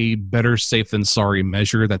is a better safe than sorry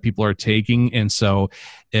measure that people are taking. And so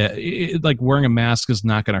like, wearing a mask is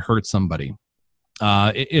not going to hurt somebody.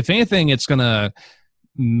 If anything, it's going to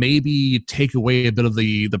maybe take away a bit of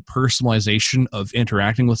the personalization of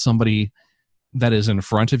interacting with somebody that is in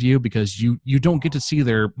front of you, because you don't get to see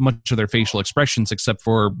much of their facial expressions except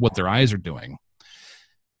for what their eyes are doing.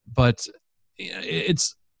 But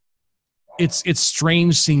it's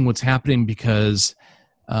strange seeing what's happening, because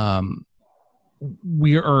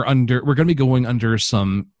we're going to be going under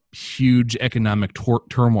some huge economic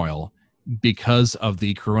turmoil because of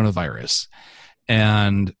the coronavirus.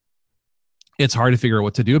 And it's hard to figure out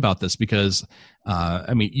what to do about this, because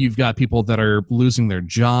I mean, you've got people that are losing their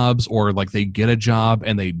jobs, or like they get a job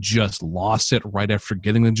and they just lost it right after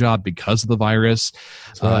getting the job because of the virus.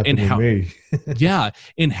 In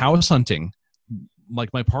house hunting,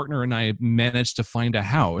 like, my partner and I managed to find a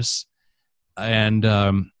house,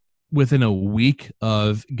 and within a week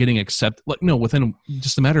of getting accepted, within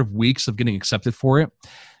just a matter of weeks of getting accepted for it,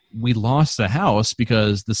 we lost the house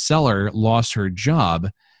because the seller lost her job.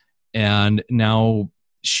 And now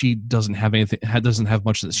she doesn't have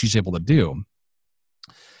much that she's able to do.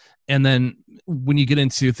 And then when you get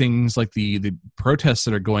into things like the protests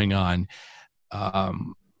that are going on,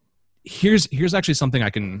 here's actually something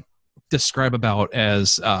I can describe about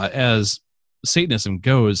as Satanism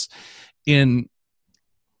goes. In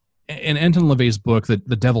Anton LaVey's book, The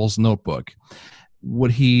Devil's Notebook,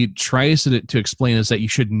 what he tries to explain is that you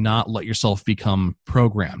should not let yourself become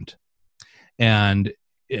programmed. And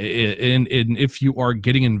if you are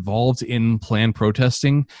getting involved in planned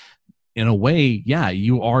protesting, in a way, yeah,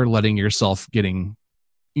 you are letting yourself get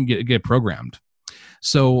programmed.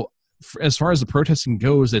 So as far as the protesting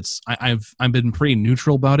goes, I've been pretty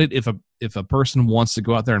neutral about it. If a person wants to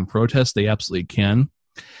go out there and protest, they absolutely can.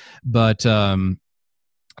 But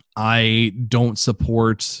I don't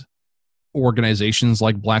support organizations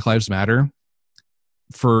like Black Lives Matter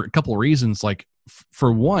for a couple of reasons. Like,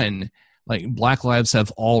 for one, like, Black lives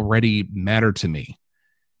have already mattered to me,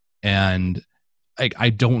 and I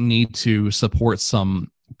don't need to support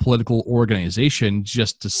some political organization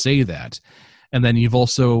just to say that. And then you've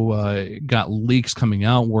also got leaks coming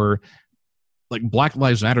out where, like, Black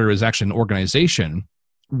Lives Matter is actually an organization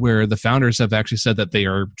where the founders have actually said that they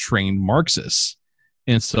are trained Marxists.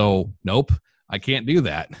 And so, nope, I can't do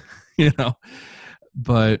that, you know.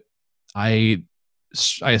 But I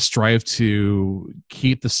strive to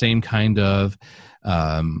keep the same kind of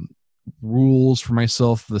rules for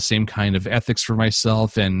myself, the same kind of ethics for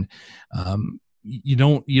myself, and you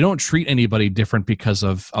don't treat anybody different because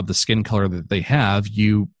of the skin color that they have.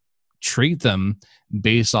 You treat them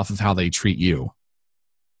based off of how they treat you.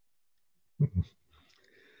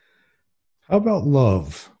 How about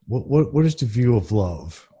love? What is the view of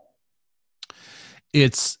love?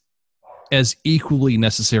 It's as equally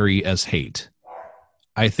necessary as hate.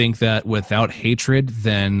 I think that without hatred,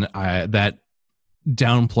 then that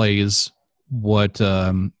downplays what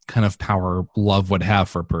kind of power love would have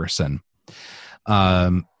for a person.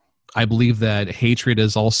 I believe that hatred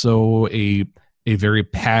is also a very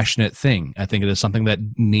passionate thing. I think it is something that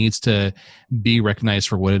needs to be recognized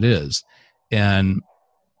for what it is. And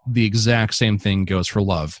the exact same thing goes for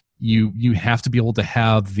love. You have to be able to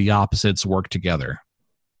have the opposites work together.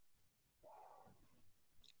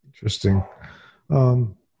 Interesting.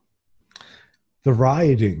 The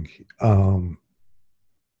rioting,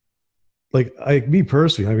 me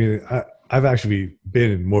personally, I mean, I've actually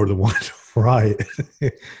been in more than one riot.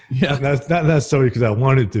 Yeah, that's not necessarily because I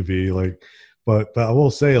wanted to be, like, but I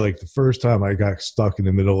will say, like, the first time I got stuck in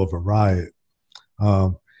the middle of a riot,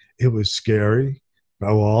 it was scary. But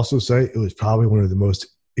I will also say it was probably one of the most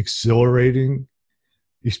exhilarating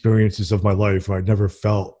experiences of my life. Where I never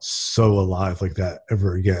felt so alive like that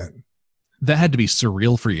ever again. That had to be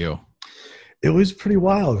surreal for you. It was pretty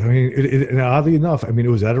wild. I mean, and oddly enough, I mean, it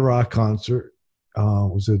was at a rock concert.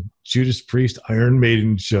 It was a Judas Priest Iron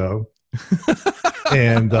Maiden show.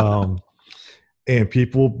 and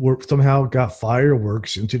people somehow got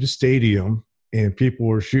fireworks into the stadium, and people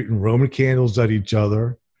were shooting Roman candles at each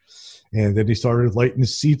other. And then they started lighting the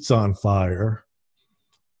seats on fire.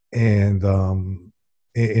 And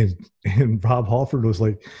Rob Halford was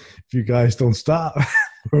like, if you guys don't stop,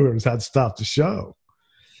 we're going to have to stop the show.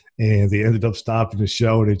 And they ended up stopping the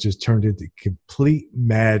show, and it just turned into complete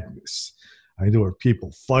madness. I mean, there were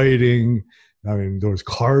people fighting. I mean, there was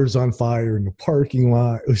cars on fire in the parking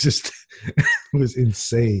lot. It was just, it was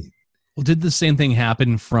insane. Well, did the same thing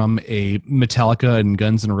happen from a Metallica and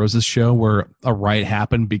Guns N' Roses show where a riot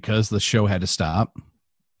happened because the show had to stop?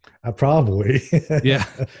 Probably. Yeah.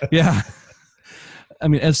 I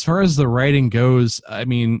mean, as far as the writing goes, I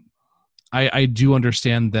mean, I do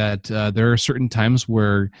understand that there are certain times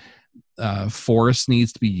where force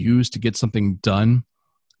needs to be used to get something done.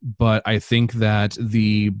 But I think that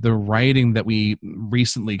the writing that we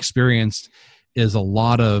recently experienced is a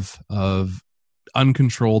lot of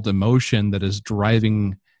uncontrolled emotion that is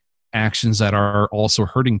driving actions that are also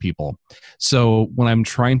hurting people. So when I'm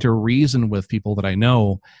trying to reason with people that I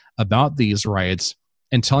know about these riots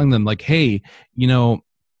and telling them, like, hey, you know,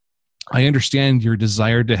 I understand your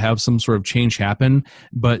desire to have some sort of change happen,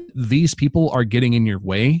 but these people are getting in your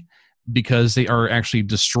way because they are actually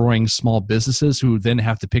destroying small businesses who then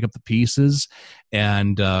have to pick up the pieces.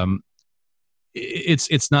 And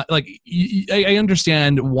it's not like, I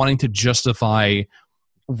understand wanting to justify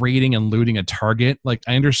raiding and looting a Target. Like,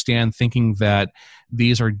 I understand thinking that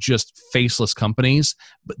these are just faceless companies,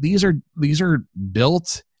 but these are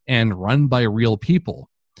built and run by real people.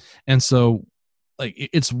 And so, like,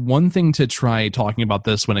 it's one thing to try talking about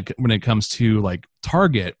this when it comes to, like,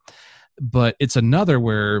 Target, but it's another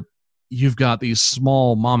where you've got these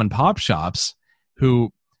small mom and pop shops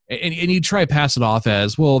who, and you try to pass it off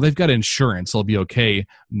as, well, they've got insurance, they'll be okay.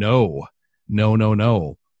 No.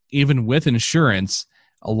 Even with insurance,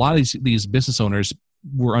 a lot of these business owners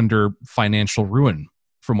were under financial ruin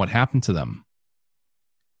from what happened to them.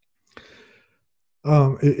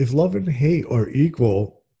 If love and hate are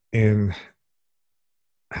equal, and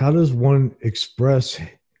how does one express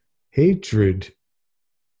hatred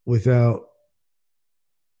without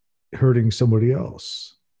hurting somebody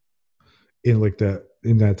else in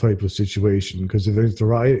that type of situation? Because if the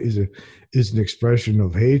riot is an expression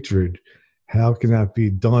of hatred, how can that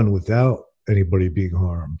be done without anybody being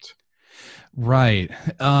harmed? Right.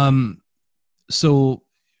 So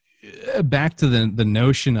back to the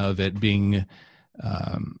notion of it being,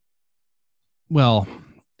 um, well,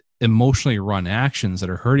 emotionally run actions that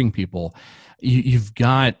are hurting people. You've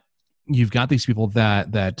got these people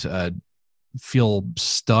that feel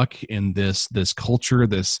stuck in this culture,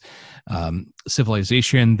 this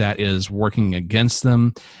civilization that is working against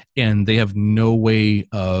them, and they have no way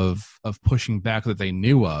of pushing back that they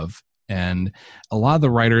knew of. And a lot of the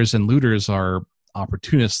writers and looters are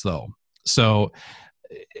opportunists, though. So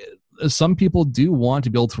some people do want to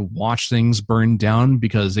be able to watch things burn down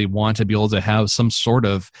because they want to be able to have some sort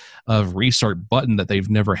of restart button that they've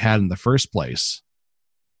never had in the first place.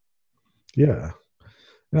 Yeah.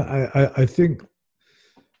 I think,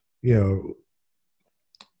 you know,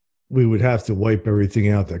 we would have to wipe everything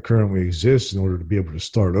out that currently exists in order to be able to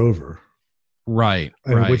start over. Right.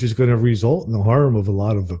 Which is going to result in the harm of a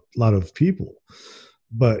lot of people.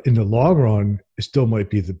 But in the long run, it still might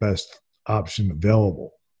be the best option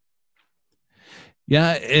available.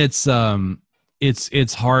 Yeah, it's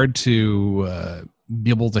hard to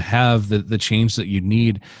be able to have the change that you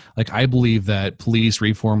need. Like, I believe that police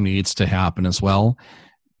reform needs to happen as well,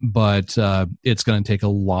 but it's going to take a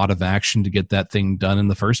lot of action to get that thing done in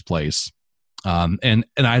the first place. And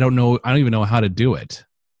I don't even know how to do it.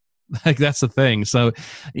 Like, that's the thing. So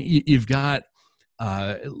you've got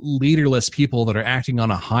leaderless people that are acting on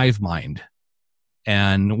a hive mind,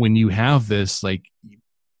 and when you have this, like,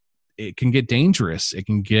 it can get dangerous. It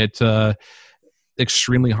can get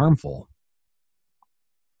extremely harmful.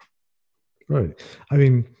 Right. I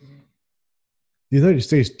mean, the United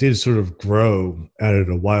States did sort of grow out of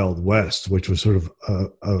the Wild West, which was sort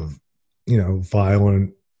of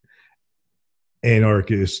violent,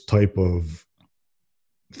 anarchist type of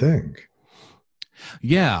thing.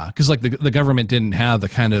 Yeah, because like the government didn't have the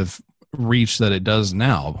kind of reach that it does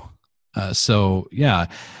now. So yeah,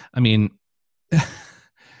 I mean,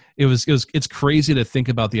 it's crazy to think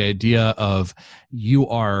about the idea of you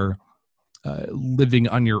are living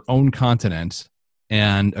on your own continent,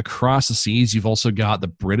 and across the seas you've also got the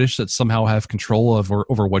British that somehow have control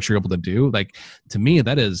over what you're able to do. Like, to me,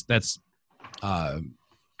 that's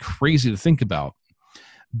crazy to think about.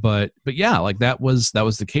 But yeah, like that was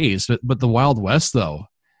the case. But the Wild West, though,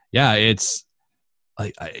 yeah, it's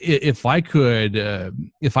like, if I could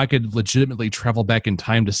legitimately travel back in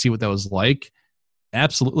time to see what that was like,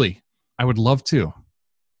 absolutely, I would love to.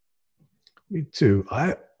 Me too.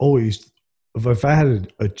 I always, if I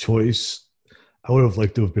had a choice, I would have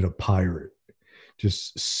liked to have been a pirate,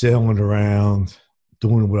 just sailing around,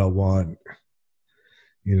 doing what I want.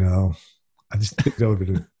 You know, I just think that would have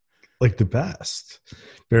been like the best.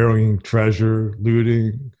 Burying treasure,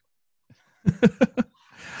 looting.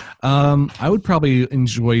 I would probably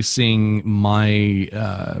enjoy seeing my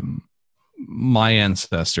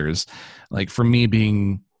ancestors. Like, for me,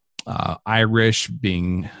 being Irish,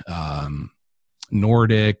 being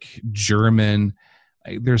Nordic, German,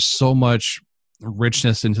 there's so much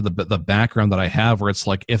richness into the background that I have, where it's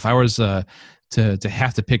like, if I was to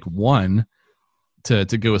have to pick one to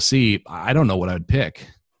go see, I don't know what I'd pick.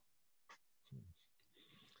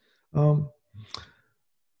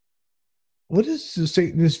 What is the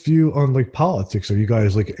Satanist view on like politics? Are you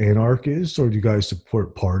guys like anarchists, or do you guys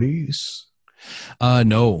support parties?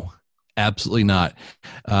 No, absolutely not.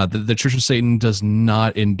 The Church of Satan does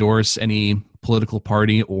not endorse any political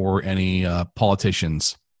party or any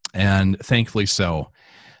politicians, and thankfully so.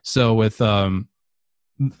 So with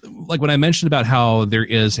like when I mentioned about how there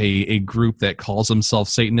is a group that calls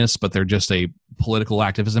themselves Satanists, but they're just a political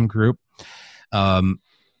activism group.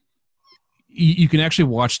 You can actually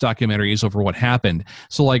watch documentaries over what happened.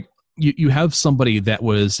 So like you have somebody that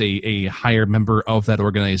was a higher member of that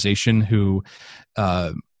organization who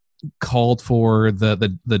called for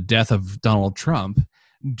the death of Donald Trump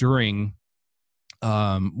during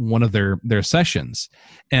one of their sessions,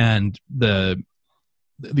 and the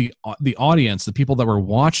audience, the people that were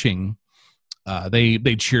watching,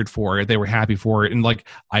 they cheered for it. They were happy for it. And like,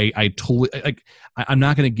 I totally, like, I'm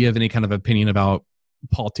not going to give any kind of opinion about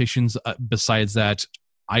politicians besides that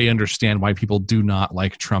I understand why people do not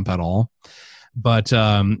like Trump at all. But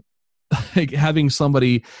like, having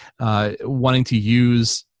somebody wanting to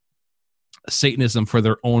use Satanism for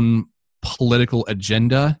their own political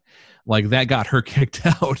agenda, like, that got her kicked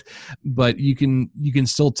out. But you can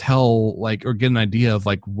still tell, like, or get an idea of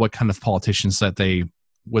like what kind of politicians that they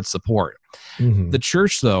would support. Mm-hmm. The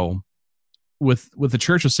church, though, with the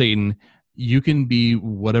Church of Satan, you can be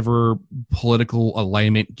whatever political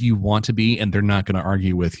alignment you want to be, and they're not going to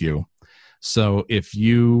argue with you. So if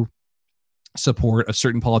you support a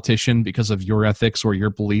certain politician because of your ethics or your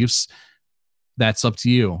beliefs, that's up to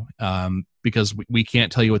you, because we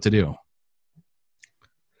can't tell you what to do.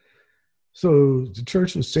 So the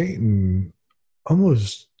Church of Satan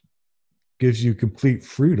almost gives you complete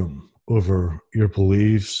freedom over your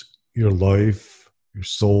beliefs, your life, your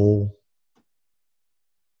soul.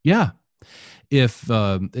 Yeah. If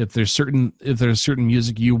there's certain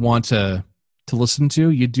music you want to listen to,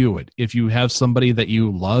 you do it. If you have somebody that you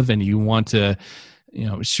love and you want to,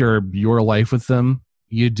 share your life with them,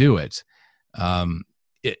 you do it.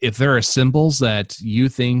 If there are symbols that you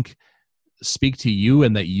think speak to you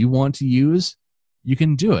and that you want to use, you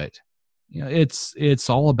can do it. It's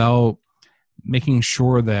all about making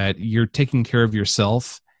sure that you're taking care of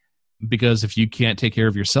yourself, because if you can't take care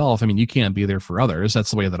of yourself, you can't be there for others.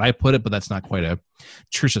 That's the way that I put it, but that's not quite a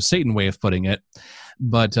Church of Satan way of putting it.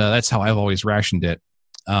 But that's how I've always rationed it.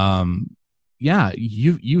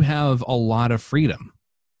 You have a lot of freedom.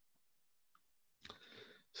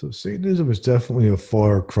 So Satanism is definitely a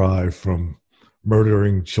far cry from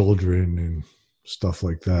murdering children and stuff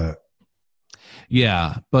like that.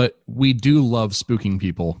 Yeah, but we do love spooking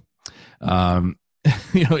people.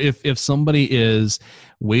 If somebody is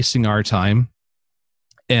wasting our time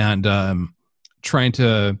and trying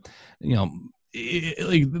to,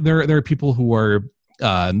 there are people who are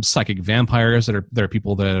psychic vampires. There are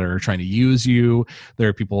people that are trying to use you. There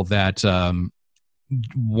are people that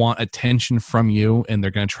want attention from you, and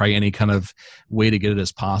they're going to try any kind of way to get it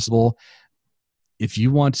as possible. If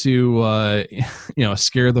you want to,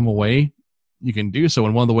 scare them away, you can do so.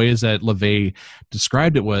 And one of the ways that LaVey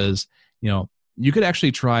described it was, you could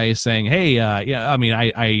actually try saying, "Hey,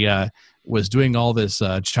 I was doing all this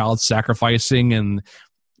child sacrificing," and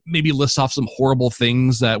maybe list off some horrible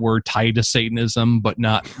things that were tied to Satanism, but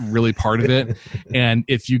not really part of it. And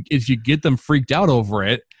if you get them freaked out over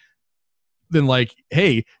it, then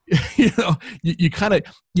hey,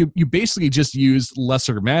 you basically just used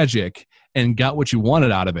lesser magic and got what you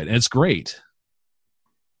wanted out of it, and it's great.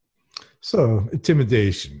 So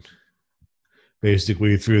intimidation,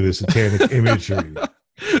 basically, through the satanic imagery,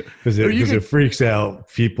 because it freaks out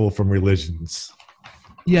people from religions.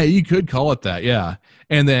 Yeah, you could call it that. Yeah,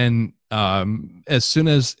 and then as soon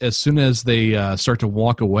as they start to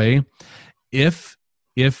walk away, if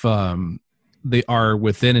they are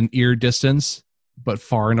within an ear distance but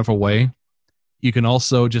far enough away, you can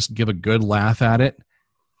also just give a good laugh at it,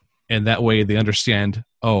 and that way they understand.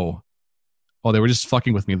 Oh, they were just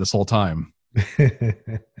fucking with me this whole time.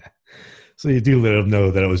 So you do let them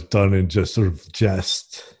know that it was done in just sort of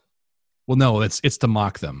jest. Well, no, it's to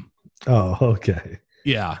mock them. Oh, okay.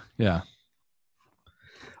 Yeah.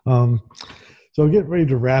 So getting ready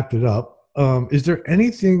to wrap it up. Is there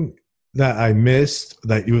anything that I missed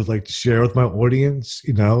that you would like to share with my audience?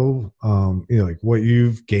 Like what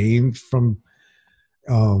you've gained from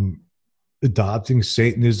adopting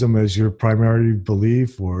Satanism as your primary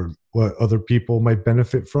belief, or what other people might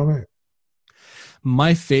benefit from it?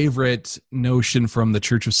 My favorite notion from the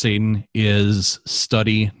Church of Satan is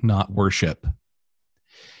study, not worship.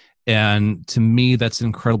 And to me, that's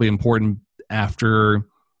incredibly important after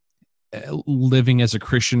living as a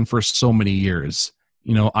Christian for so many years.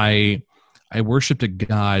 I worshiped a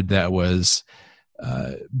God that was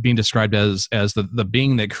being described as the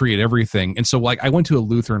being that created everything. And so I went to a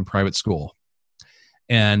Lutheran private school.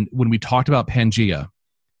 And when we talked about Pangea,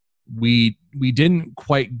 we didn't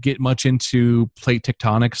quite get much into plate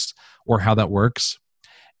tectonics or how that works.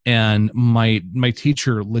 And my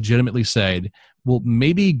teacher legitimately said, well,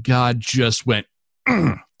 maybe God just went,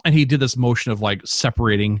 and he did this motion of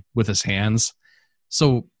separating with his hands.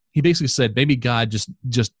 So he basically said, maybe God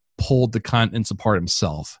just pulled the continents apart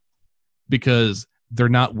himself, because they're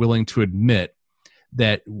not willing to admit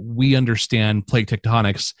that we understand plate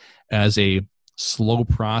tectonics as a slow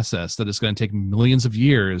process that is going to take millions of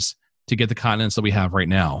years to get the continents that we have right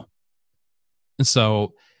now. And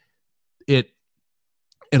so it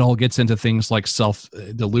all gets into things like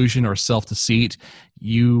self-delusion or self-deceit.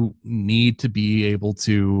 You need to be able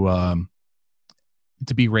to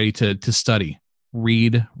be ready to study,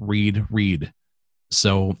 read.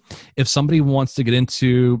 So if somebody wants to get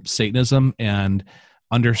into Satanism and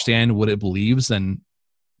understand what it believes, then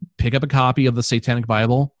pick up a copy of the Satanic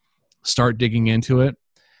Bible, start digging into it.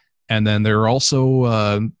 And then there are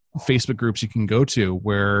also Facebook groups you can go to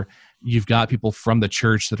where you've got people from the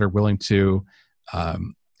church that are willing to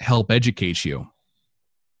help educate you.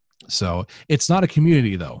 So it's not a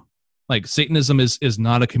community, though. Satanism is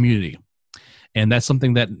not a community. And that's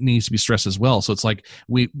something that needs to be stressed as well. So it's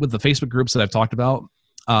with the Facebook groups that I've talked about,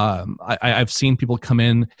 I've seen people come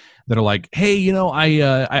in that are like, hey,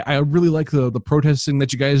 I really like the protesting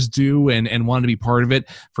that you guys do and want to be part of it.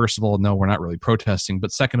 First of all, no, we're not really protesting.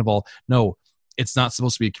 But second of all, no, it's not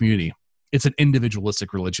supposed to be a community. It's an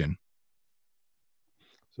individualistic religion.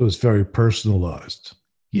 So it's very personalized.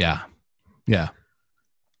 Yeah. Yeah.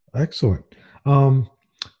 Excellent.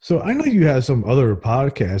 So I know you have some other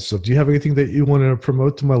podcasts. So do you have anything that you want to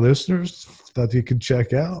promote to my listeners that you can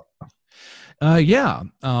check out? Yeah.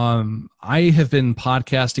 I have been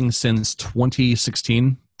podcasting since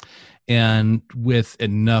 2016. And with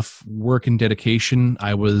enough work and dedication,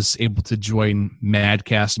 I was able to join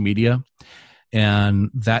Madcast Media.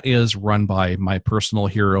 And that is run by my personal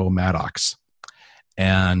hero, Maddox.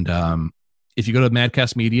 And if you go to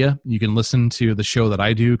Madcast Media, you can listen to the show that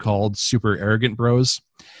I do called Super Arrogant Bros.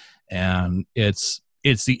 And it's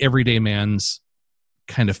the everyday man's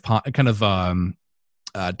kind of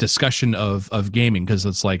discussion of gaming, because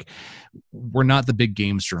it's like we're not the big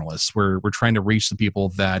games journalists. We're trying to reach the people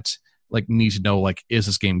that like need to know, like, is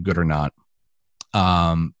this game good or not?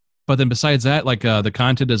 But then besides that, like the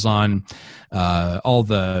content is on all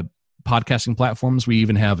the podcasting platforms. We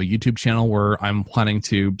even have a YouTube channel where I'm planning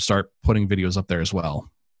to start putting videos up there as well.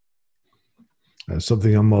 That's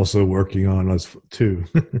something I'm also working on too.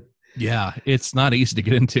 Yeah, it's not easy to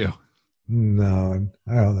get into. No,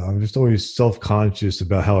 I don't know. I'm just always self-conscious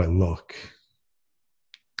about how I look.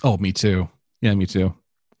 Oh, me too. Yeah, me too.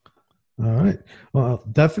 All right. Well,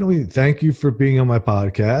 definitely thank you for being on my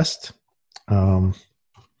podcast. And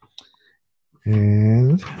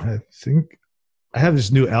I think I have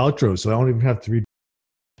this new outro, so I don't even have to read.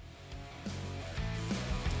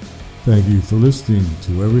 Thank you for listening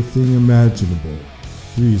to Everything Imaginable.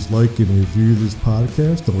 Please like and review this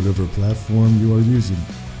podcast on whatever platform you are using.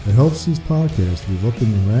 It helps this podcast move up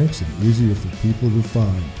in the ranks and easier for people to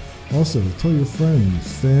find. Also, tell your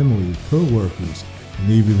friends, family, co-workers, and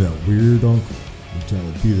even that weird uncle. I'm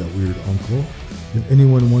trying to be that weird uncle. If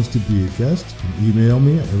anyone wants to be a guest, you can email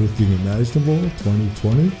me at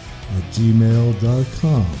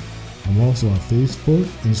everythingimaginable2020@gmail.com. I'm also on Facebook,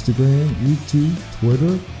 Instagram, YouTube,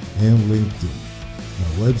 Twitter, and LinkedIn. My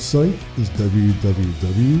website is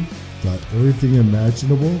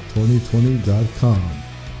www.everythingimaginable2020.com.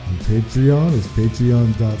 On Patreon is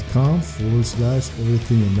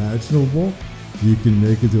patreon.com/everythingimaginable. You can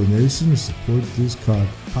make a donation to support this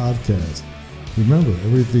podcast. Remember,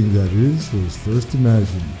 everything that is was first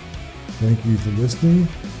imagined. Thank you for listening,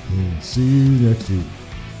 and see you next week.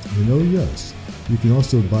 Yes, you can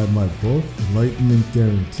also buy my book, Enlightenment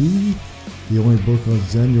Guaranteed, the only book on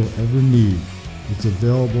Zen you'll ever need. It's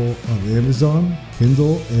available on Amazon,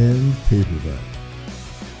 Kindle, and paperback.